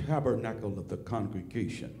toward the tabernacle of the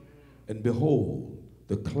congregation, and behold,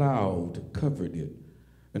 the cloud covered it,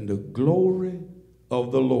 and the glory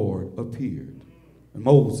of the Lord appeared. And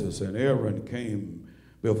Moses and Aaron came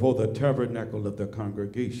before the tabernacle of the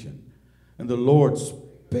congregation. And the Lord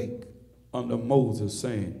spake unto Moses,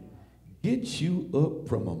 saying, Get you up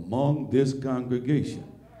from among this congregation,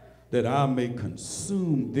 that I may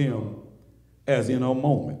consume them as in a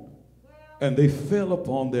moment. And they fell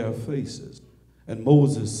upon their faces. And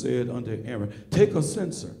Moses said unto Aaron, Take a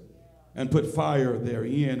censer, and put fire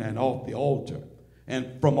therein and off the altar,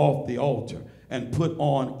 and from off the altar, and put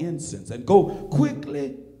on incense, and go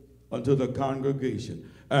quickly unto the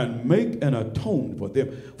congregation, and make an atonement for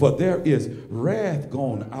them. For there is wrath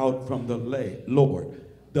gone out from the Lord.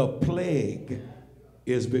 The plague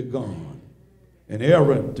is begun. And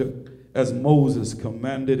Aaron took as Moses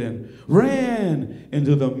commanded, and ran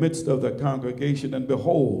into the midst of the congregation, and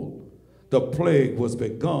behold, the plague was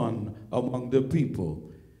begun among the people.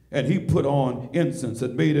 And he put on incense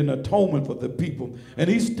and made an atonement for the people. And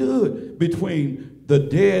he stood between the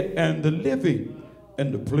dead and the living,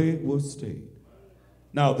 and the plague was stayed.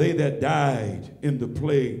 Now they that died in the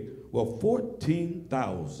plague were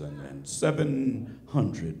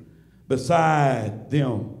 14,700, beside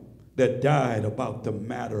them that died about the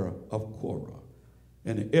matter of Korah.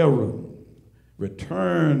 And Aaron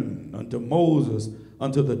returned unto Moses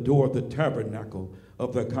unto the door of the tabernacle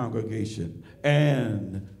of the congregation,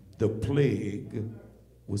 and the plague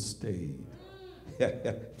was stayed.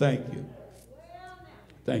 Thank you.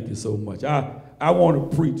 Thank you so much. I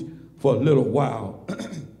want to preach for a little while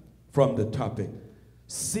from the topic,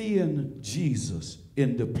 seeing Jesus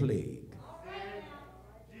in the plague.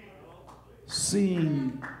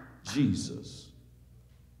 Seeing Jesus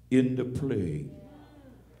in the plague.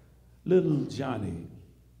 Little Johnny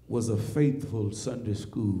was a faithful Sunday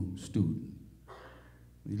school student.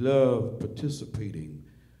 He loved participating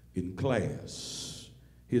in class.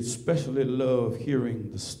 He especially loved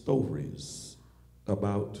hearing the stories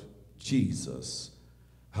about Jesus,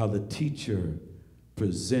 how the teacher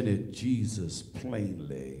presented Jesus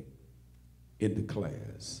plainly in the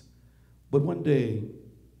class. But one day,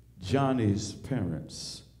 Johnny's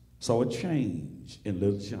parents saw a change in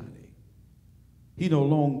little Johnny. He no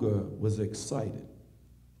longer was excited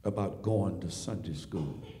about going to Sunday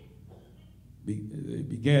school. They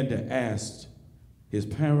began to ask his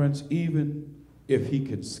parents even if he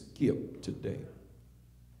could skip today.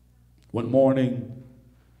 One morning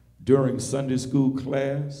during Sunday school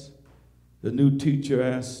class, the new teacher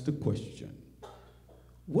asked the question,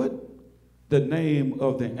 what the name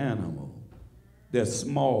of the animal that's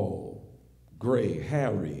small, gray,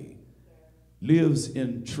 hairy, lives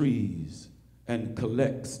in trees and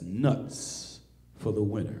collects nuts for the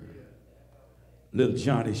winter? Little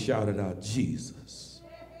Johnny shouted out, Jesus.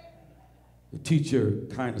 The teacher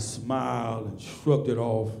kind of smiled and shrugged it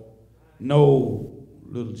off. No,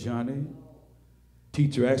 little Johnny.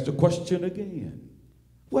 Teacher asked the question again.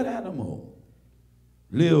 What animal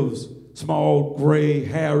lives, small, gray,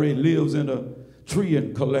 hairy, lives in a tree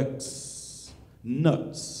and collects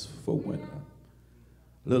nuts for winter?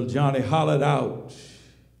 Little Johnny hollered out,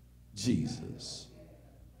 Jesus.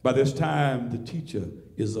 By this time, the teacher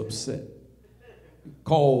is upset. He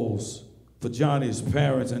calls for Johnny's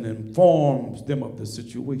parents and informs them of the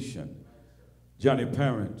situation. Johnny's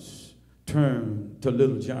parents turned to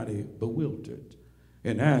little Johnny bewildered.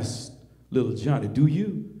 and asked little Johnny, do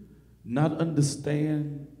you not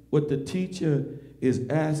understand what the teacher is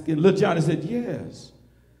asking? Little Johnny said, yes.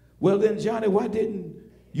 Well then, Johnny, why didn't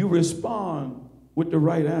you respond with the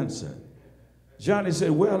right answer? Johnny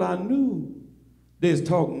said, well, I knew they was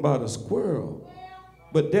talking about a squirrel,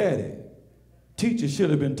 but Daddy, teacher should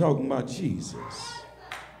have been talking about Jesus.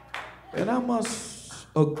 And I must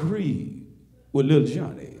agree with little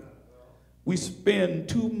Johnny. We spend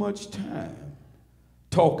too much time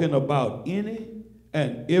talking about any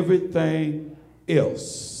and everything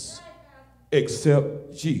else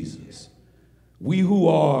except Jesus. We who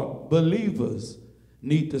are believers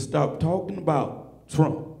need to stop talking about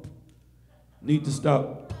Trump, need to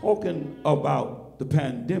stop talking about the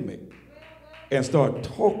pandemic, and start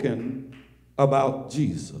talking about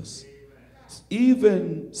Jesus.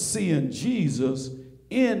 Even seeing Jesus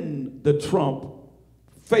in the Trump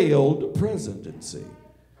failed presidency,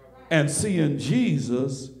 and seeing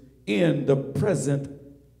Jesus in the present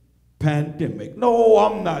pandemic. No,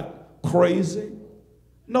 I'm not crazy.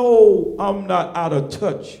 No, I'm not out of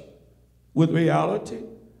touch with reality.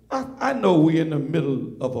 I know we're in the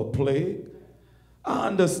middle of a plague. I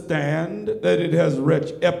understand that it has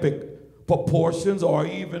reached epic proportions or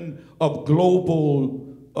even of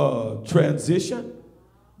global transition.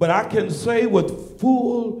 But I can say with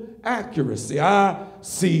full accuracy, I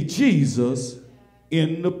see Jesus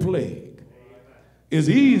in the plague. It's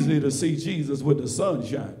easy to see Jesus with the sun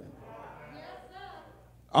shining.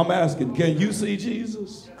 I'm asking, can you see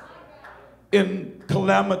Jesus in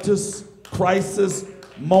calamitous crisis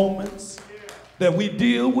moments that we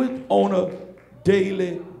deal with on a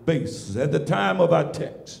daily basis? At the time of our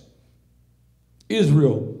text,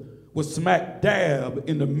 Israel was smack dab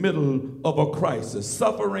in the middle of a crisis,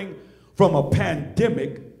 suffering from a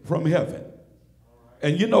pandemic from heaven.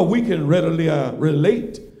 And you know, we can readily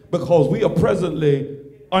relate because we are presently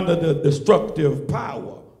under the destructive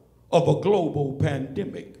power of a global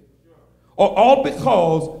pandemic. All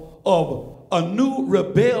because of a new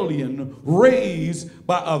rebellion raised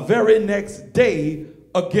by a very next day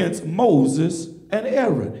against Moses and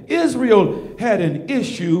Aaron. Israel had an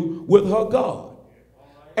issue with her God.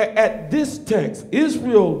 At this text,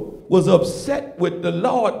 Israel was upset with the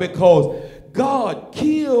Lord because God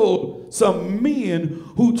killed some men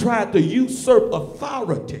who tried to usurp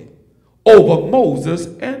authority over Moses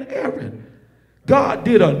and Aaron. God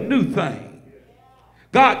did a new thing.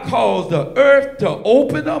 God caused the earth to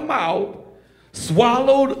open her mouth,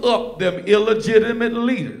 swallowed up them illegitimate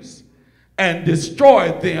leaders, and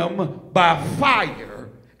destroyed them by fire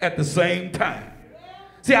at the same time.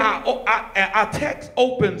 See, our text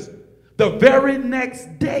opens the very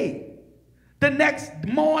next day, the next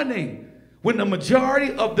morning, when the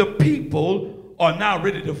majority of the people are now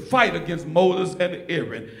ready to fight against Moses and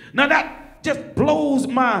Aaron. Now that just blows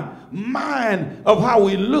my mind of how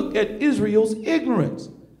we look at Israel's ignorance.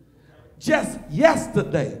 Just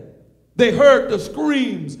yesterday, they heard the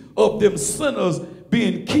screams of them sinners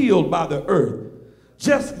being killed by the earth.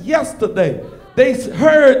 Just yesterday, they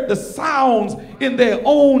heard the sounds in their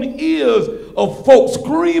own ears of folks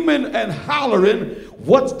screaming and hollering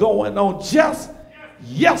what's going on just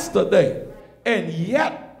yesterday. And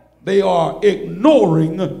yet they are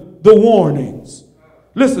ignoring the warnings.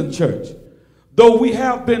 Listen, church, though we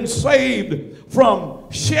have been saved from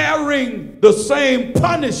sharing the same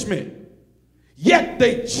punishment, yet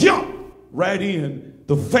they jump right in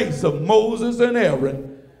the face of Moses and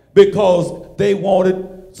Aaron because they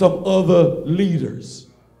wanted some other leaders.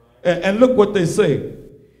 And look what they say.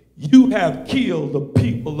 You have killed the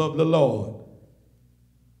people of the Lord.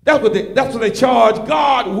 That's what they charge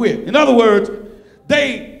God with. In other words,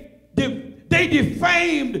 they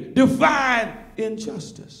defamed divine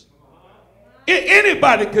injustice.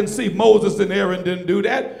 Anybody can see Moses and Aaron didn't do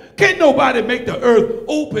that. Can't nobody make the earth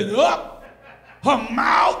open up her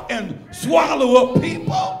mouth and swallow up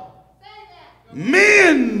people.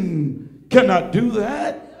 Men cannot do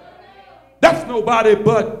that. That's nobody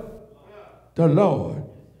but the Lord.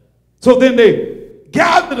 So then they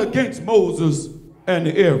gathered against Moses and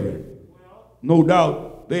Aaron. No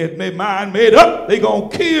doubt they had their mind made up. They're going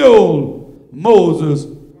to kill Moses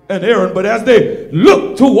and Aaron. But as they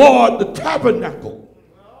looked toward the tabernacle,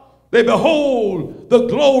 they behold the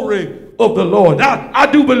glory of the Lord. Now, I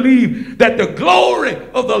do believe that the glory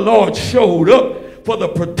of the Lord showed up for the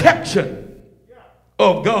protection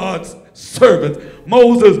of God's servants.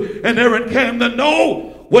 Moses and Aaron came to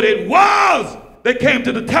know what it was. They came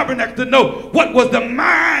to the tabernacle to know what was the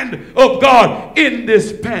mind of God in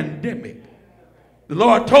this pandemic. The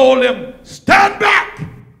Lord told them, stand back.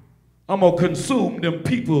 I'm going to consume them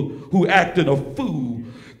people who acted a fool.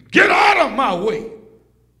 Get out of my way.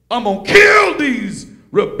 I'm going to kill these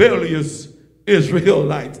rebellious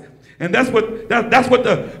Israelites. And that's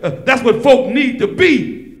what folk need to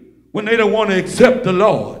be when they don't want to accept the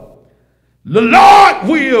Lord. The Lord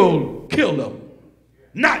will kill them,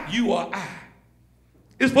 not you or I.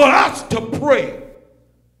 It's for us to pray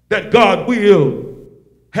that God will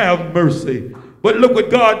have mercy. But look what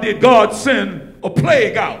God did. God sent a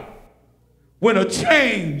plague out when a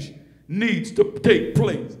change needs to take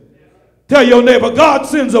place. Tell your neighbor, God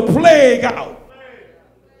sends a plague out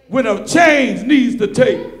when a change needs to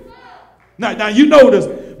take. Now you notice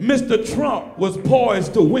Mr. Trump was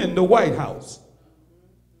poised to win the White House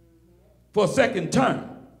for a second term.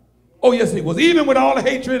 Oh, yes, he was. Even with all the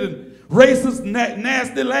hatred and racist,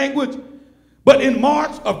 nasty language. But in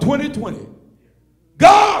March of 2020,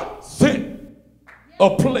 God sent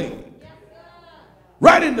a plague.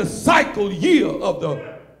 Right in the cycle year of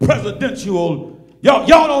the presidential. Y'all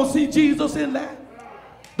don't see Jesus in that?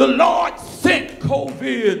 The Lord sent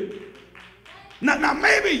COVID. Now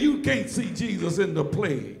maybe you can't see Jesus in the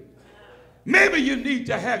plague. Maybe you need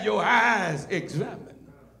to have your eyes examined.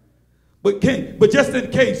 But just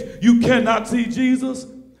in case you cannot see Jesus,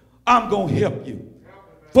 I'm going to help you.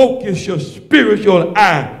 Focus your spiritual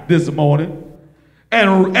eye this morning.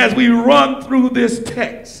 And as we run through this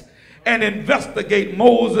text and investigate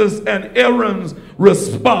Moses and Aaron's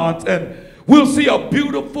response, and we'll see a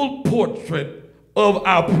beautiful portrait of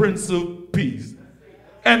our Prince of Peace.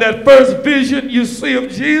 And that first vision you see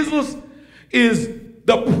of Jesus is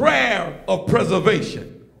the prayer of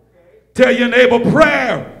preservation. Tell your neighbor,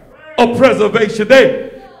 prayer of preservation.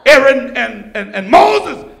 Aaron and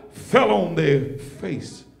Moses fell on their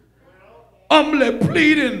face, humbly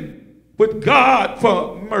pleading with God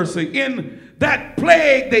for mercy. In that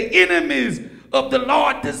plague, the enemies of the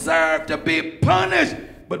Lord deserved to be punished,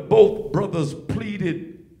 but both brothers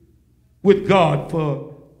pleaded with God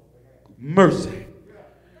for mercy.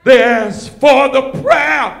 They asked for the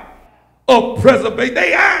prayer of preservation.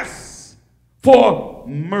 They asked for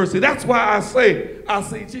mercy. That's why I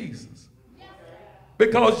see Jesus.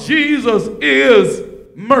 Because Jesus is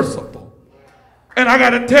merciful. And I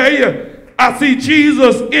got to tell you, I see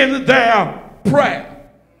Jesus in their prayer.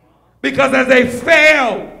 Because as they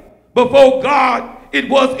fell before God, it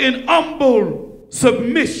was in humble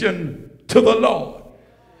submission to the Lord.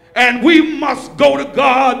 And we must go to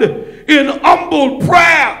God in humble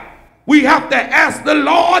prayer. We have to ask the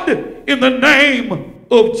Lord in the name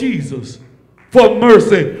of Jesus for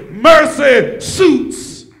mercy. Mercy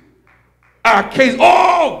suits our case.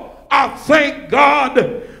 Oh, I thank God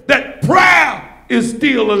that prayer is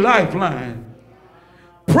still a lifeline.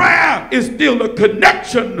 Prayer is still a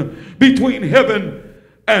connection between heaven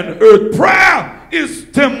and earth. Prayer is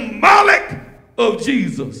symbolic of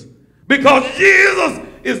Jesus, because Jesus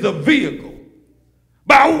is the vehicle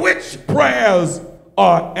by which prayers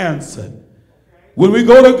are answered. When we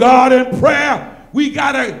go to God in prayer, we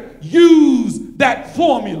got to use that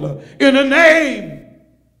formula in the name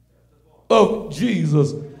of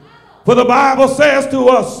Jesus. For the Bible says to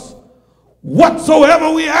us,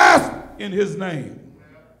 whatsoever we ask in his name,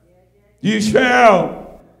 ye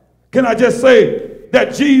shall. Can I just say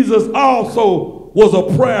that Jesus also was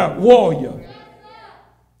a prayer warrior?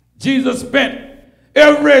 Jesus spent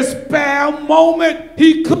every spare moment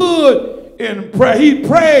he could in prayer. He'd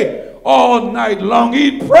pray all night long.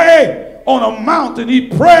 He'd pray on a mountain.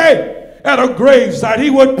 He'd pray at a graveside.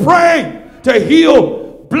 He would pray to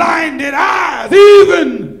heal blinded eyes,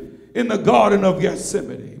 even in the Garden of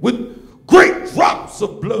Gethsemane, with great drops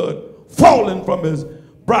of blood falling from his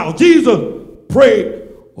brow. Jesus prayed,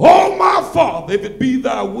 oh my Father, if it be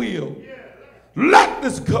thy will, let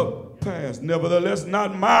this cup pass. Nevertheless,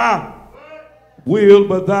 not my will,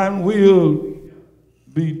 but thine will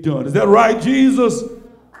be done. Is that right? Jesus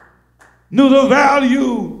knew the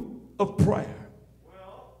value of prayer.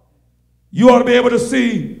 You ought to be able to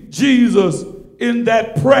see Jesus in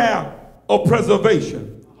that prayer of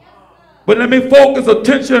preservation. But let me focus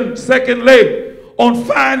attention, secondly, on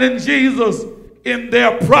finding Jesus in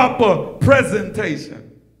their proper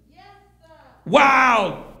presentation.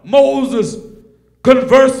 While Moses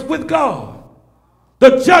conversed with God,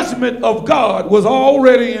 the judgment of God was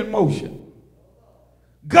already in motion.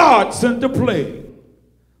 God sent the plague.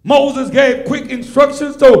 Moses gave quick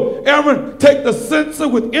instructions to Aaron, take the censer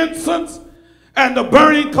with incense and the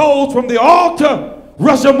burning coals from the altar,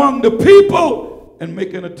 rush among the people and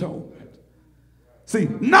make an atonement. See,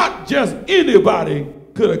 not just anybody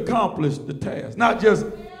could accomplish the task. Not just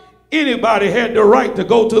anybody had the right to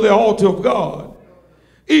go to the altar of God.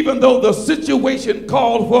 Even though the situation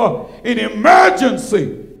called for an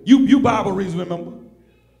emergency. You Bible readers remember?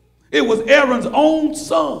 It was Aaron's own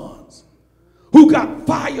sons who got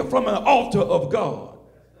fire from an altar of God.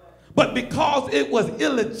 But because it was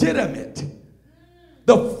illegitimate,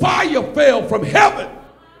 the fire fell from heaven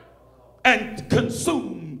and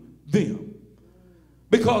consumed them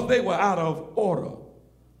because they were out of order.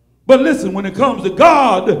 But listen, when it comes to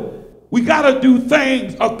God, we got to do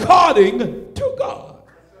things according to God.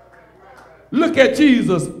 Look at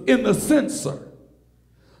Jesus in the censer.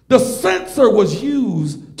 The censer was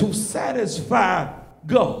used to satisfy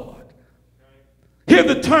God. Here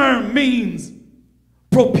the term means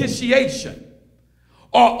propitiation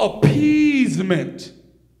or appeasement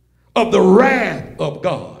of the wrath of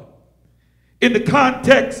God. In the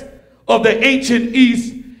context of the ancient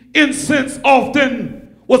East, incense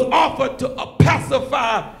often was offered to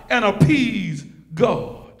pacify and appease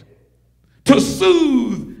God, to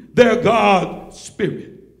soothe their God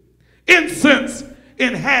spirit. Incense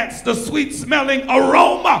enhanced the sweet-smelling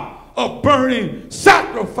aroma of burning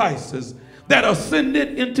sacrifices that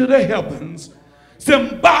ascended into the heavens,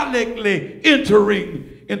 symbolically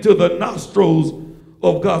entering into the nostrils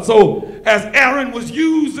of God. So as Aaron was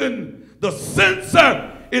using the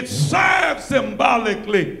censer, it served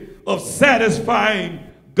symbolically of satisfying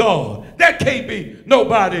God. That can't be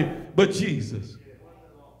nobody but Jesus.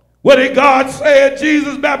 What did God say at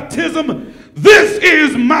Jesus' baptism? This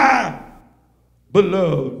is my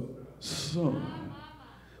beloved Son.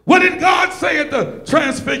 What did God say at the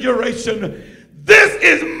transfiguration? This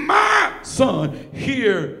is my Son,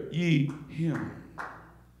 hear ye him.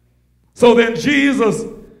 So then Jesus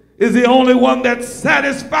is the only one that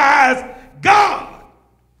satisfies God.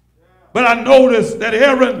 But I noticed that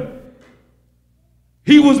Aaron,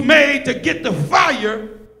 he was made to get the fire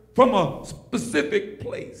from a specific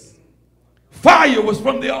place. Fire was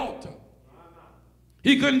from the altar.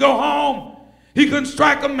 He couldn't go home. He couldn't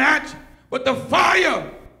strike a match, but the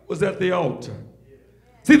fire was at the altar.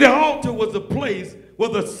 See, the altar was the place where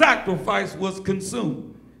the sacrifice was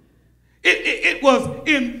consumed. It was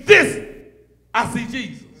in this I see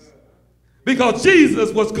Jesus. Because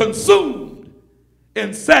Jesus was consumed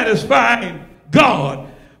in satisfying God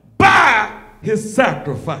by his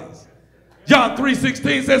sacrifice. John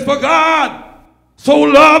 3:16 says, for God so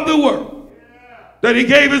loved the world that he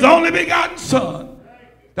gave his only begotten Son,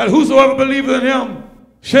 that whosoever believeth in him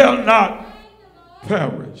shall not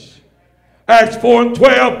perish. Acts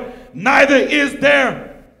 4:12, neither is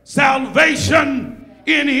there salvation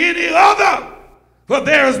in any other, for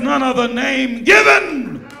there is none other name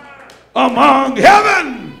given among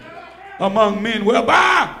heaven, among men,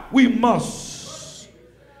 whereby we must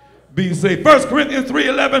be saved. 1 Corinthians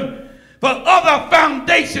 3:11, for other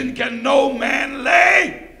foundation can no man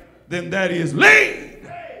lay than that is laid,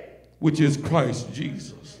 which is Christ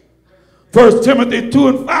Jesus. 1 Timothy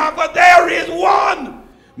 2:5, for there is one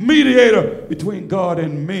mediator between God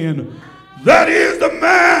and men, that is the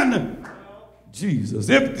man Jesus.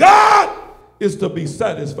 If God is to be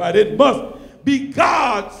satisfied, it must be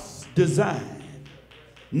God's design.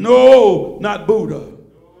 No, not Buddha.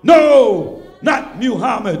 No, not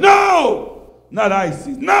Muhammad. No, not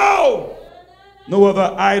Isis. No, no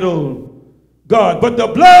other idol God, but the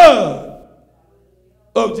blood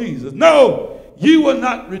of Jesus. No, ye were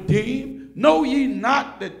not redeemed. Know ye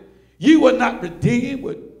not that ye were not redeemed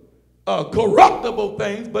with corruptible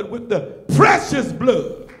things, but with the precious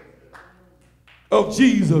blood of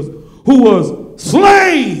Jesus, who was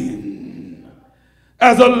slain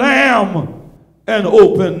as a lamb and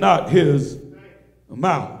opened not his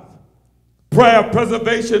mouth. Prayer,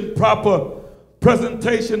 preservation, proper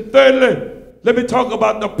presentation. Thirdly, let me talk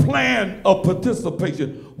about the plan of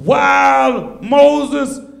participation. While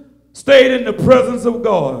Moses stayed in the presence of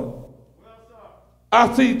God,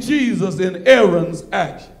 I see Jesus in Aaron's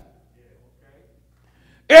action.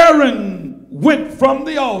 Aaron went from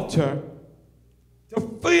the altar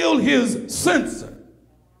to fill his censer.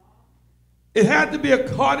 It had to be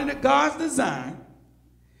according to God's design.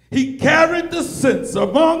 He carried the censer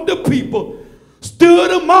among the people,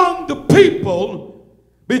 stood among the people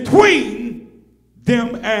between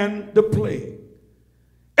them and the plague.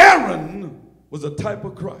 Aaron was a type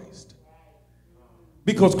of Christ,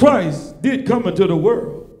 because Christ did come into the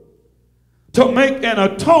world to make an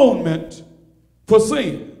atonement for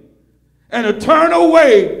sin and to turn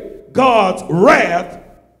away God's wrath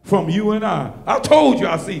from you and I. I told you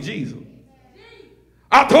I see Jesus.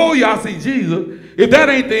 I told you I see Jesus. If that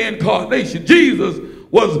ain't the incarnation, Jesus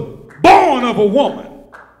was born of a woman.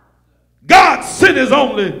 God sent his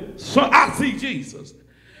only Son. I see Jesus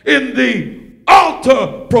in the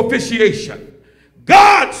altar propitiation.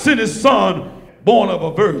 God sent his Son, born of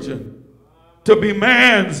a virgin, to be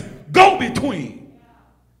man's go-between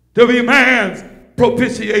to be man's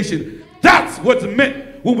propitiation. That's what's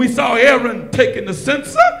meant when we saw Aaron taking the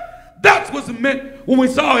censer. That's what's meant when we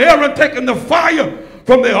saw Aaron taking the fire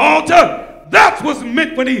from the altar. That's what's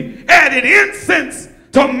meant when he added incense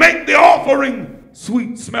to make the offering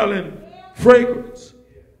sweet smelling fragrance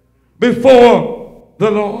before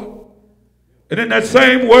the Lord. And in that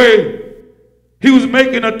same way, he was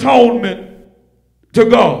making atonement to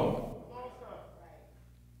God.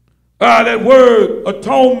 That word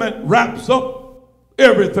atonement wraps up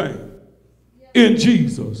everything in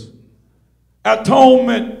Jesus.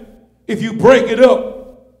 Atonement, if you break it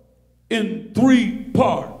up in 3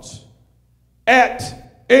 parts,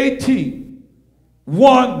 A-T,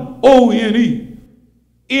 1 O-N-E,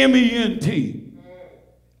 M-E-N-T,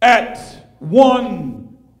 at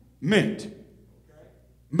one meant.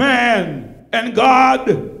 Man and God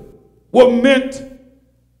were meant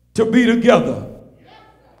to be together.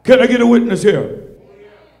 Can I get a witness here?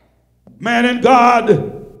 Man and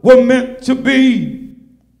God were meant to be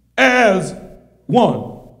as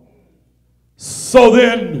one. So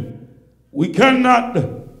then we cannot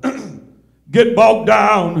get bogged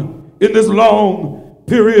down in this long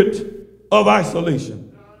period of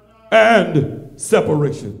isolation and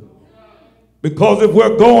separation. Because if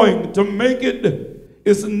we're going to make it,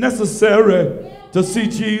 it's necessary to see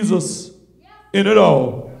Jesus in it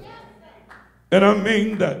all. And I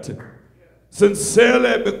mean that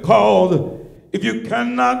sincerely, because if you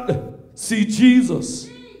cannot see Jesus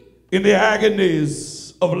in the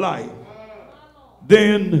agonies of life,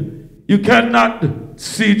 then you cannot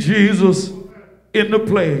see Jesus in the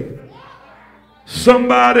plague.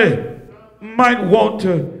 Somebody might want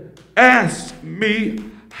to ask me,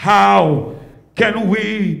 how can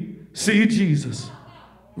we see Jesus?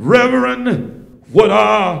 Reverend, what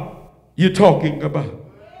are you talking about?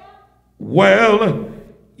 Well,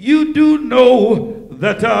 you do know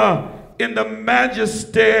that in the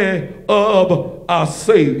majesty of our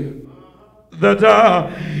Savior,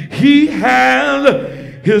 that he has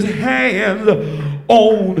his hands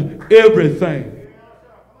on everything.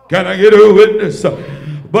 Can I get a witness?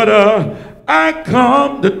 But I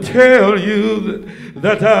come to tell you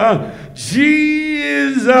that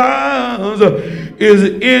Jesus is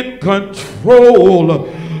in control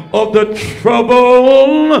of the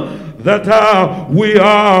trouble that we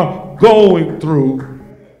are going through.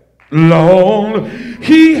 Lord,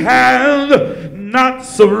 he has not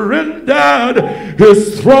surrendered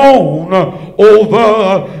his throne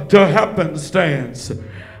over to happenstance.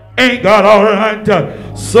 Ain't God all right?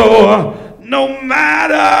 So no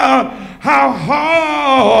matter how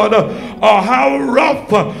hard or how rough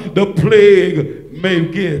the plague may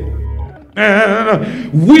get,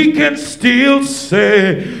 and we can still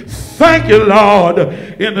say, thank you, Lord,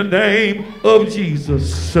 in the name of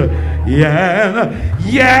Jesus. Yes,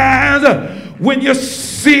 yes, when you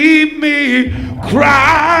see me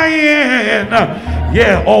crying,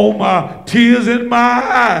 yeah, all my tears in my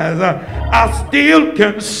eyes, I still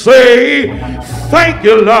can say, thank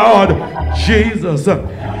you, Lord Jesus.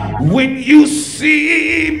 When you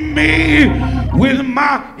see me with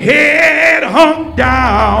my head hung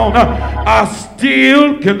down, I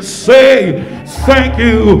still can say, thank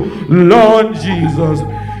you, Lord Jesus.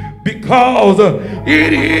 Because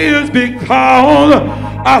it is because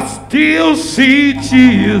I still see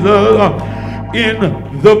Jesus in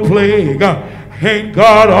the plague. Ain't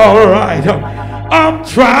God all right? I'm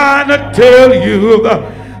trying to tell you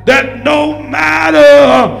that no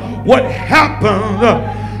matter what happens,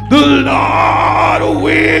 the Lord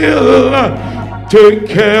will take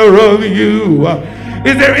care of you.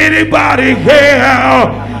 Is there anybody here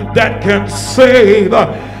that can say,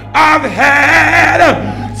 I've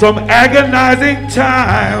had some agonizing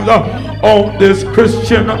times on this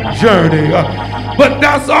Christian journey, but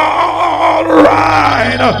that's all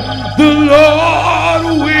right. The Lord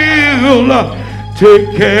will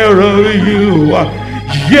take care of you.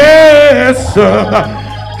 Yes,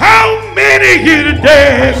 how many here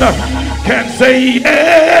today can say,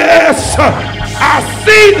 yes, I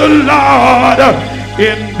see the Lord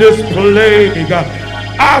in this plague.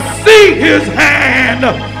 I see his hand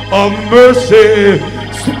of mercy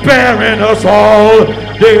sparing us all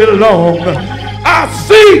day long. I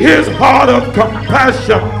see his heart of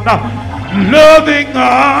compassion loving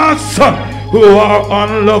us who are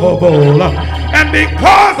unlovable. And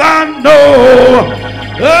because I know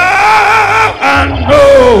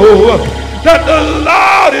that the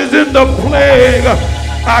Lord is in the plague,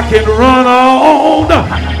 I can run on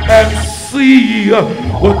and see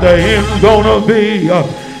what the end's gonna be.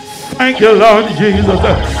 Thank you, Lord Jesus.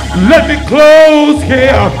 Let me close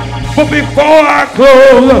here. But before I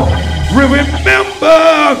close,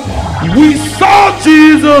 Remember, we saw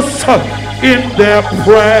Jesus in their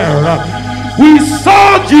prayer. We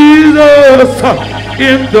saw Jesus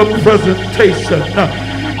in the presentation.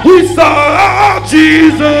 We saw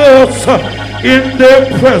Jesus in their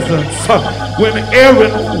presence when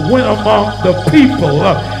Aaron went among the people.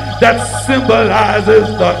 That symbolizes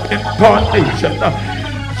the incarnation.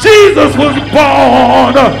 Jesus was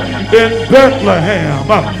born in Bethlehem.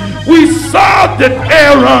 We saw that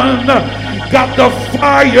Aaron got the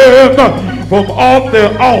fire from off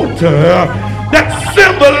the altar that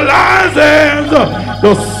symbolizes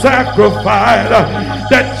the sacrifice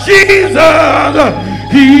that Jesus,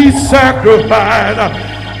 he sacrificed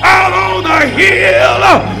out on a hill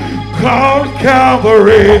called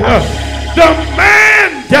Calvary. The man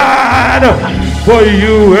died for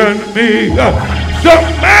you and me. The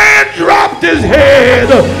man dropped his head.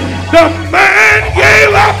 The man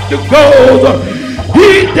gave up the ghost.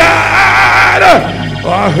 He died.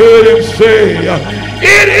 I heard him say,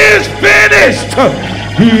 it is finished.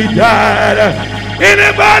 He died.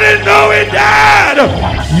 Anybody know he died?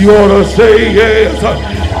 You ought to say yes.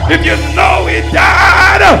 If you know he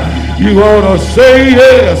died, you ought to say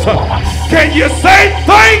yes. Can you say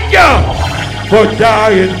thank you for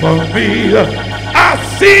dying for me? I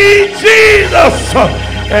see Jesus,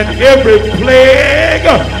 and every plague,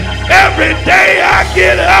 every day I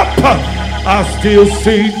get up, I still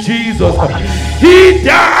see Jesus. He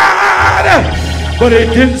died, but he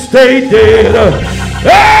didn't stay dead.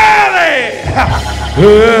 Early,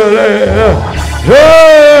 early,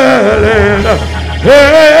 early,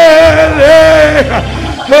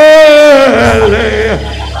 early,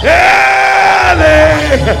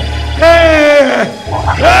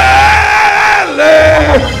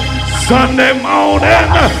 Sunday morning,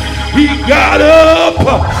 he got up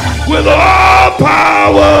with all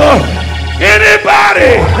power.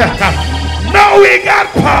 Anybody know he got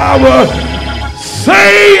power?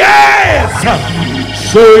 Say yes.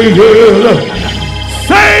 Say yes.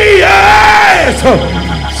 Say yes.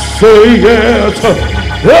 Say yes.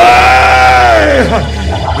 Hey!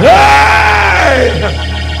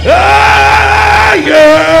 Hey!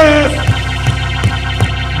 Yes.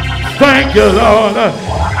 Thank you, Lord.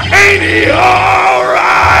 Ain't he all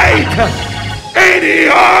right? Ain't he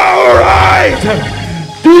all right?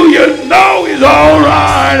 Do you know he's all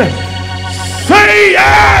right? Say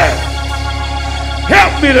yes.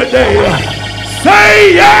 Help me today.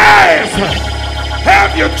 Say yes.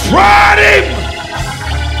 Have you tried him?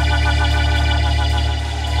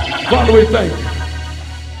 Father, we thank you.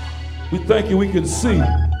 We thank you we can see.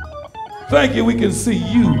 Thank you we can see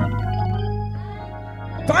you.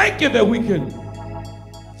 Thank you that we can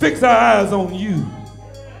fix our eyes on you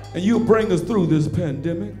and you'll bring us through this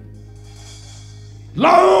pandemic.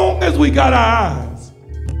 Long as we got our eyes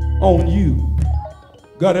on you,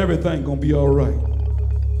 God, everything gonna be all right.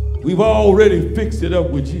 We've already fixed it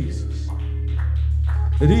up with Jesus.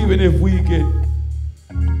 That even if we get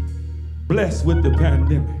blessed with the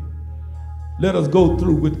pandemic, let us go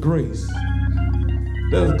through with grace.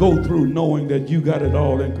 Let us go through knowing that you got it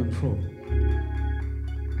all in control.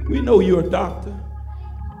 We know you're a doctor,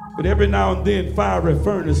 but every now and then fiery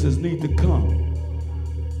furnaces need to come.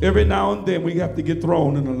 Every now and then we have to get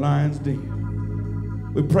thrown in the lion's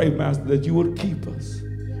den. We pray, Master, that you would keep us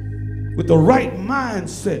with the right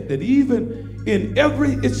mindset, that even in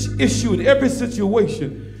every issue, in every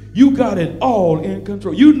situation, you got it all in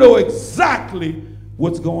control. You know exactly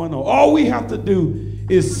what's going on. All we have to do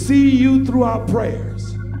is see you through our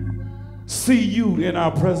prayers, see you in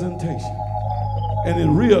our presentation, and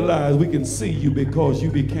then realize we can see you because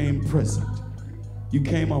you became present. You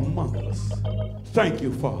came among us. Thank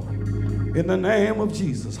you, Father. In the name of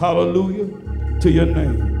Jesus, hallelujah to your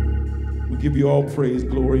name. We give you all praise,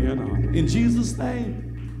 glory, and honor. In Jesus'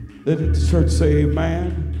 name, let the church say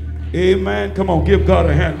amen. Amen. Come on, give God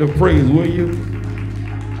a hand of praise, will you?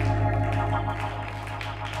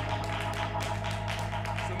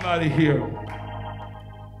 Somebody here,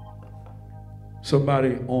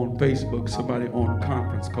 somebody on Facebook, somebody on a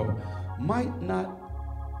conference call might not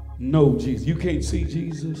know Jesus. You can't see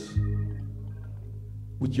Jesus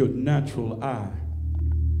with your natural eye.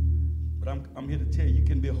 But I'm here to tell you, you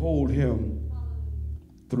can behold him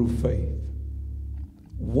through faith.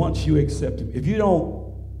 Once you accept him. If you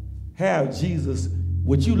don't have Jesus,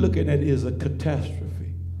 what you're looking at is a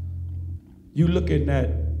catastrophe. You're looking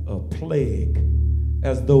at a plague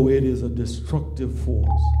as though it is a destructive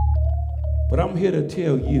force. But I'm here to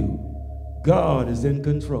tell you, God is in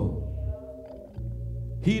control.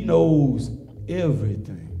 He knows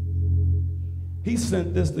everything. He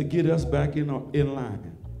sent this to get us back in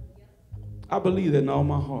line. I believe that in all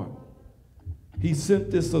my heart. He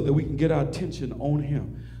sent this so that we can get our attention on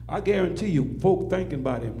him. I guarantee you, folk thinking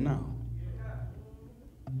about him now.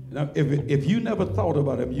 Now, if you never thought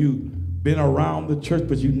about him, you've been around the church,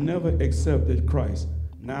 but you never accepted Christ,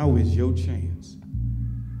 now is your chance.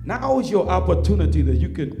 Now is your opportunity that you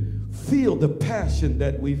can feel the passion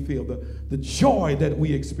that we feel, the joy that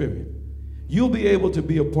we experience. You'll be able to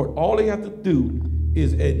be a part. All you have to do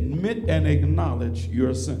is admit and acknowledge you're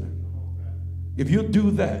a sinner. If you do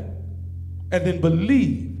that, and then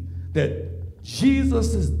believe that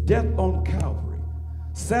Jesus' death on Calvary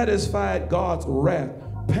satisfied God's wrath,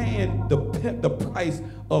 paying the price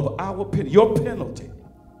of your penalty.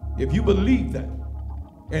 If you believe that,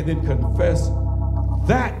 and then confess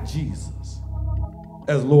that Jesus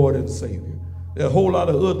as Lord and Savior. There's a whole lot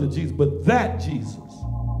of other Jesus, but that Jesus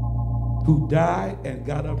who died and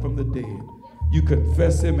got up from the dead, you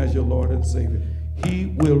confess him as your Lord and Savior. He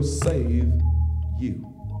will save you.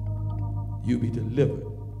 You'll be delivered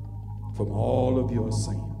from all of your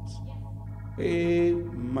sins.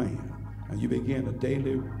 Amen. And you begin a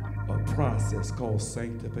daily process called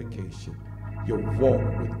sanctification. Your walk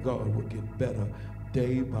with God will get better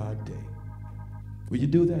day by day. Will you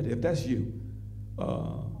do that? If that's you,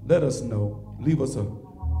 let us know. Leave us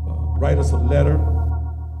write us a letter,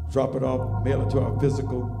 drop it off, mail it to our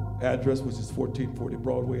physical address, which is 1440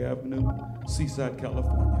 Broadway Avenue, Seaside,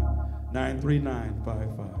 California,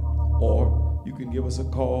 93955. Or you can give us a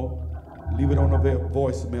call, leave it on a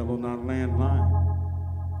voicemail on our landline.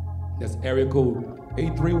 That's area code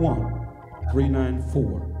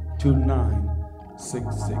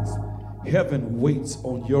 831-394-2966. Heaven waits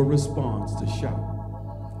on your response to shout,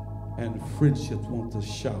 and friendships want to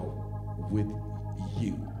shout with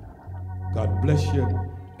you. God bless you,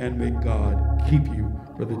 and may God keep you.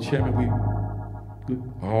 Brother Chairman,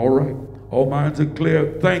 all right. All minds are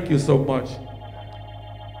clear. Thank you so much.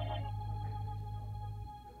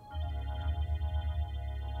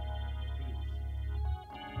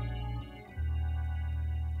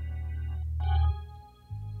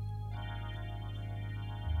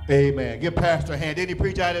 Amen. Give Pastor a hand. Didn't he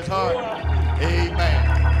preach out his heart?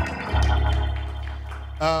 Amen.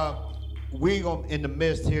 We're going in the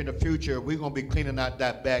midst here in the future, we're going to be cleaning out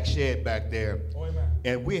that back shed back there.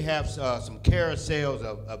 And we have some carousels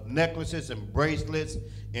of necklaces and bracelets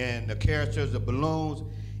and the carousels of balloons.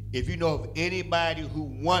 If you know of anybody who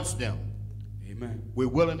wants them, amen, we're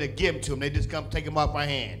willing to give them to them. They just come take them off our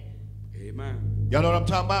hand. Amen. Y'all know what I'm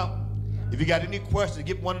talking about? If you got any questions,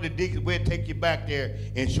 get one of the deacons. We'll take you back there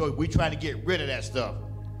and show you. We try to get rid of that stuff.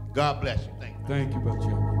 God bless you. Thank you. Thank you, Brother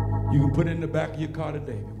Jim. You can put it in the back of your car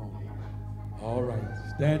today if you want. All right.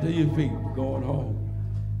 Stand to your feet. We're going home.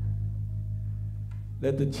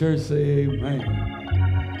 Let the church say amen.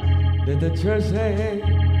 Let the church say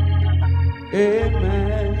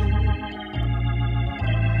amen.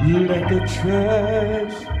 Let the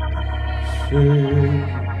church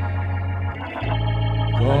say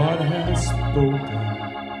God has spoken.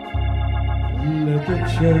 Let the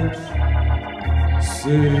church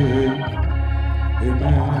say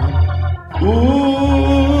amen.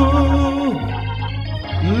 Ooh,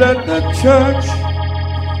 let the church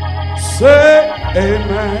say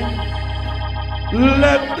amen.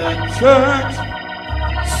 Let the church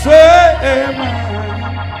say amen.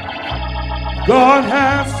 God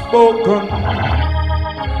has spoken.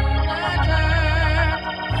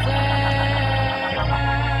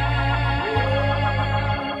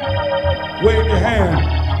 Wave your hand.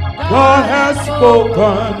 God has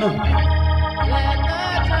spoken.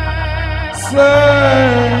 Say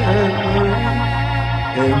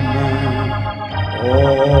amen.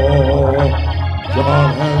 Oh,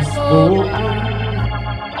 God has spoken.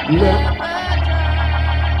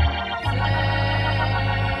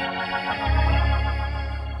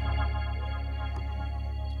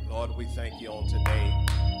 Lord, we thank you on today.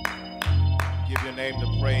 Give your name the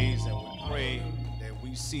praise, and we pray that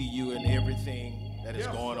we see you in everything that is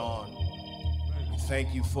going on. We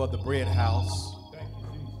thank you for the bread house.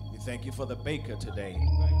 We thank you for the baker today,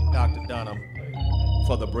 Dr. Dunham,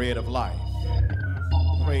 for the bread of life.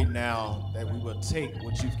 Pray now that we will take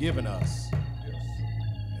what you've given us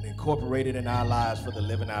and incorporate it in our lives for the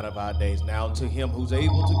living out of our days. Now to him who's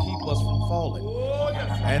able to keep us from falling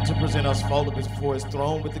and to present us faultless before his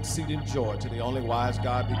throne with exceeding joy, to the only wise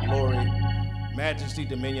God be glory, majesty,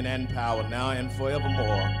 dominion, and power, now and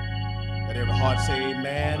forevermore. Let every heart say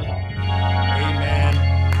amen, amen,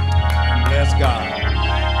 and bless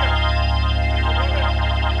God.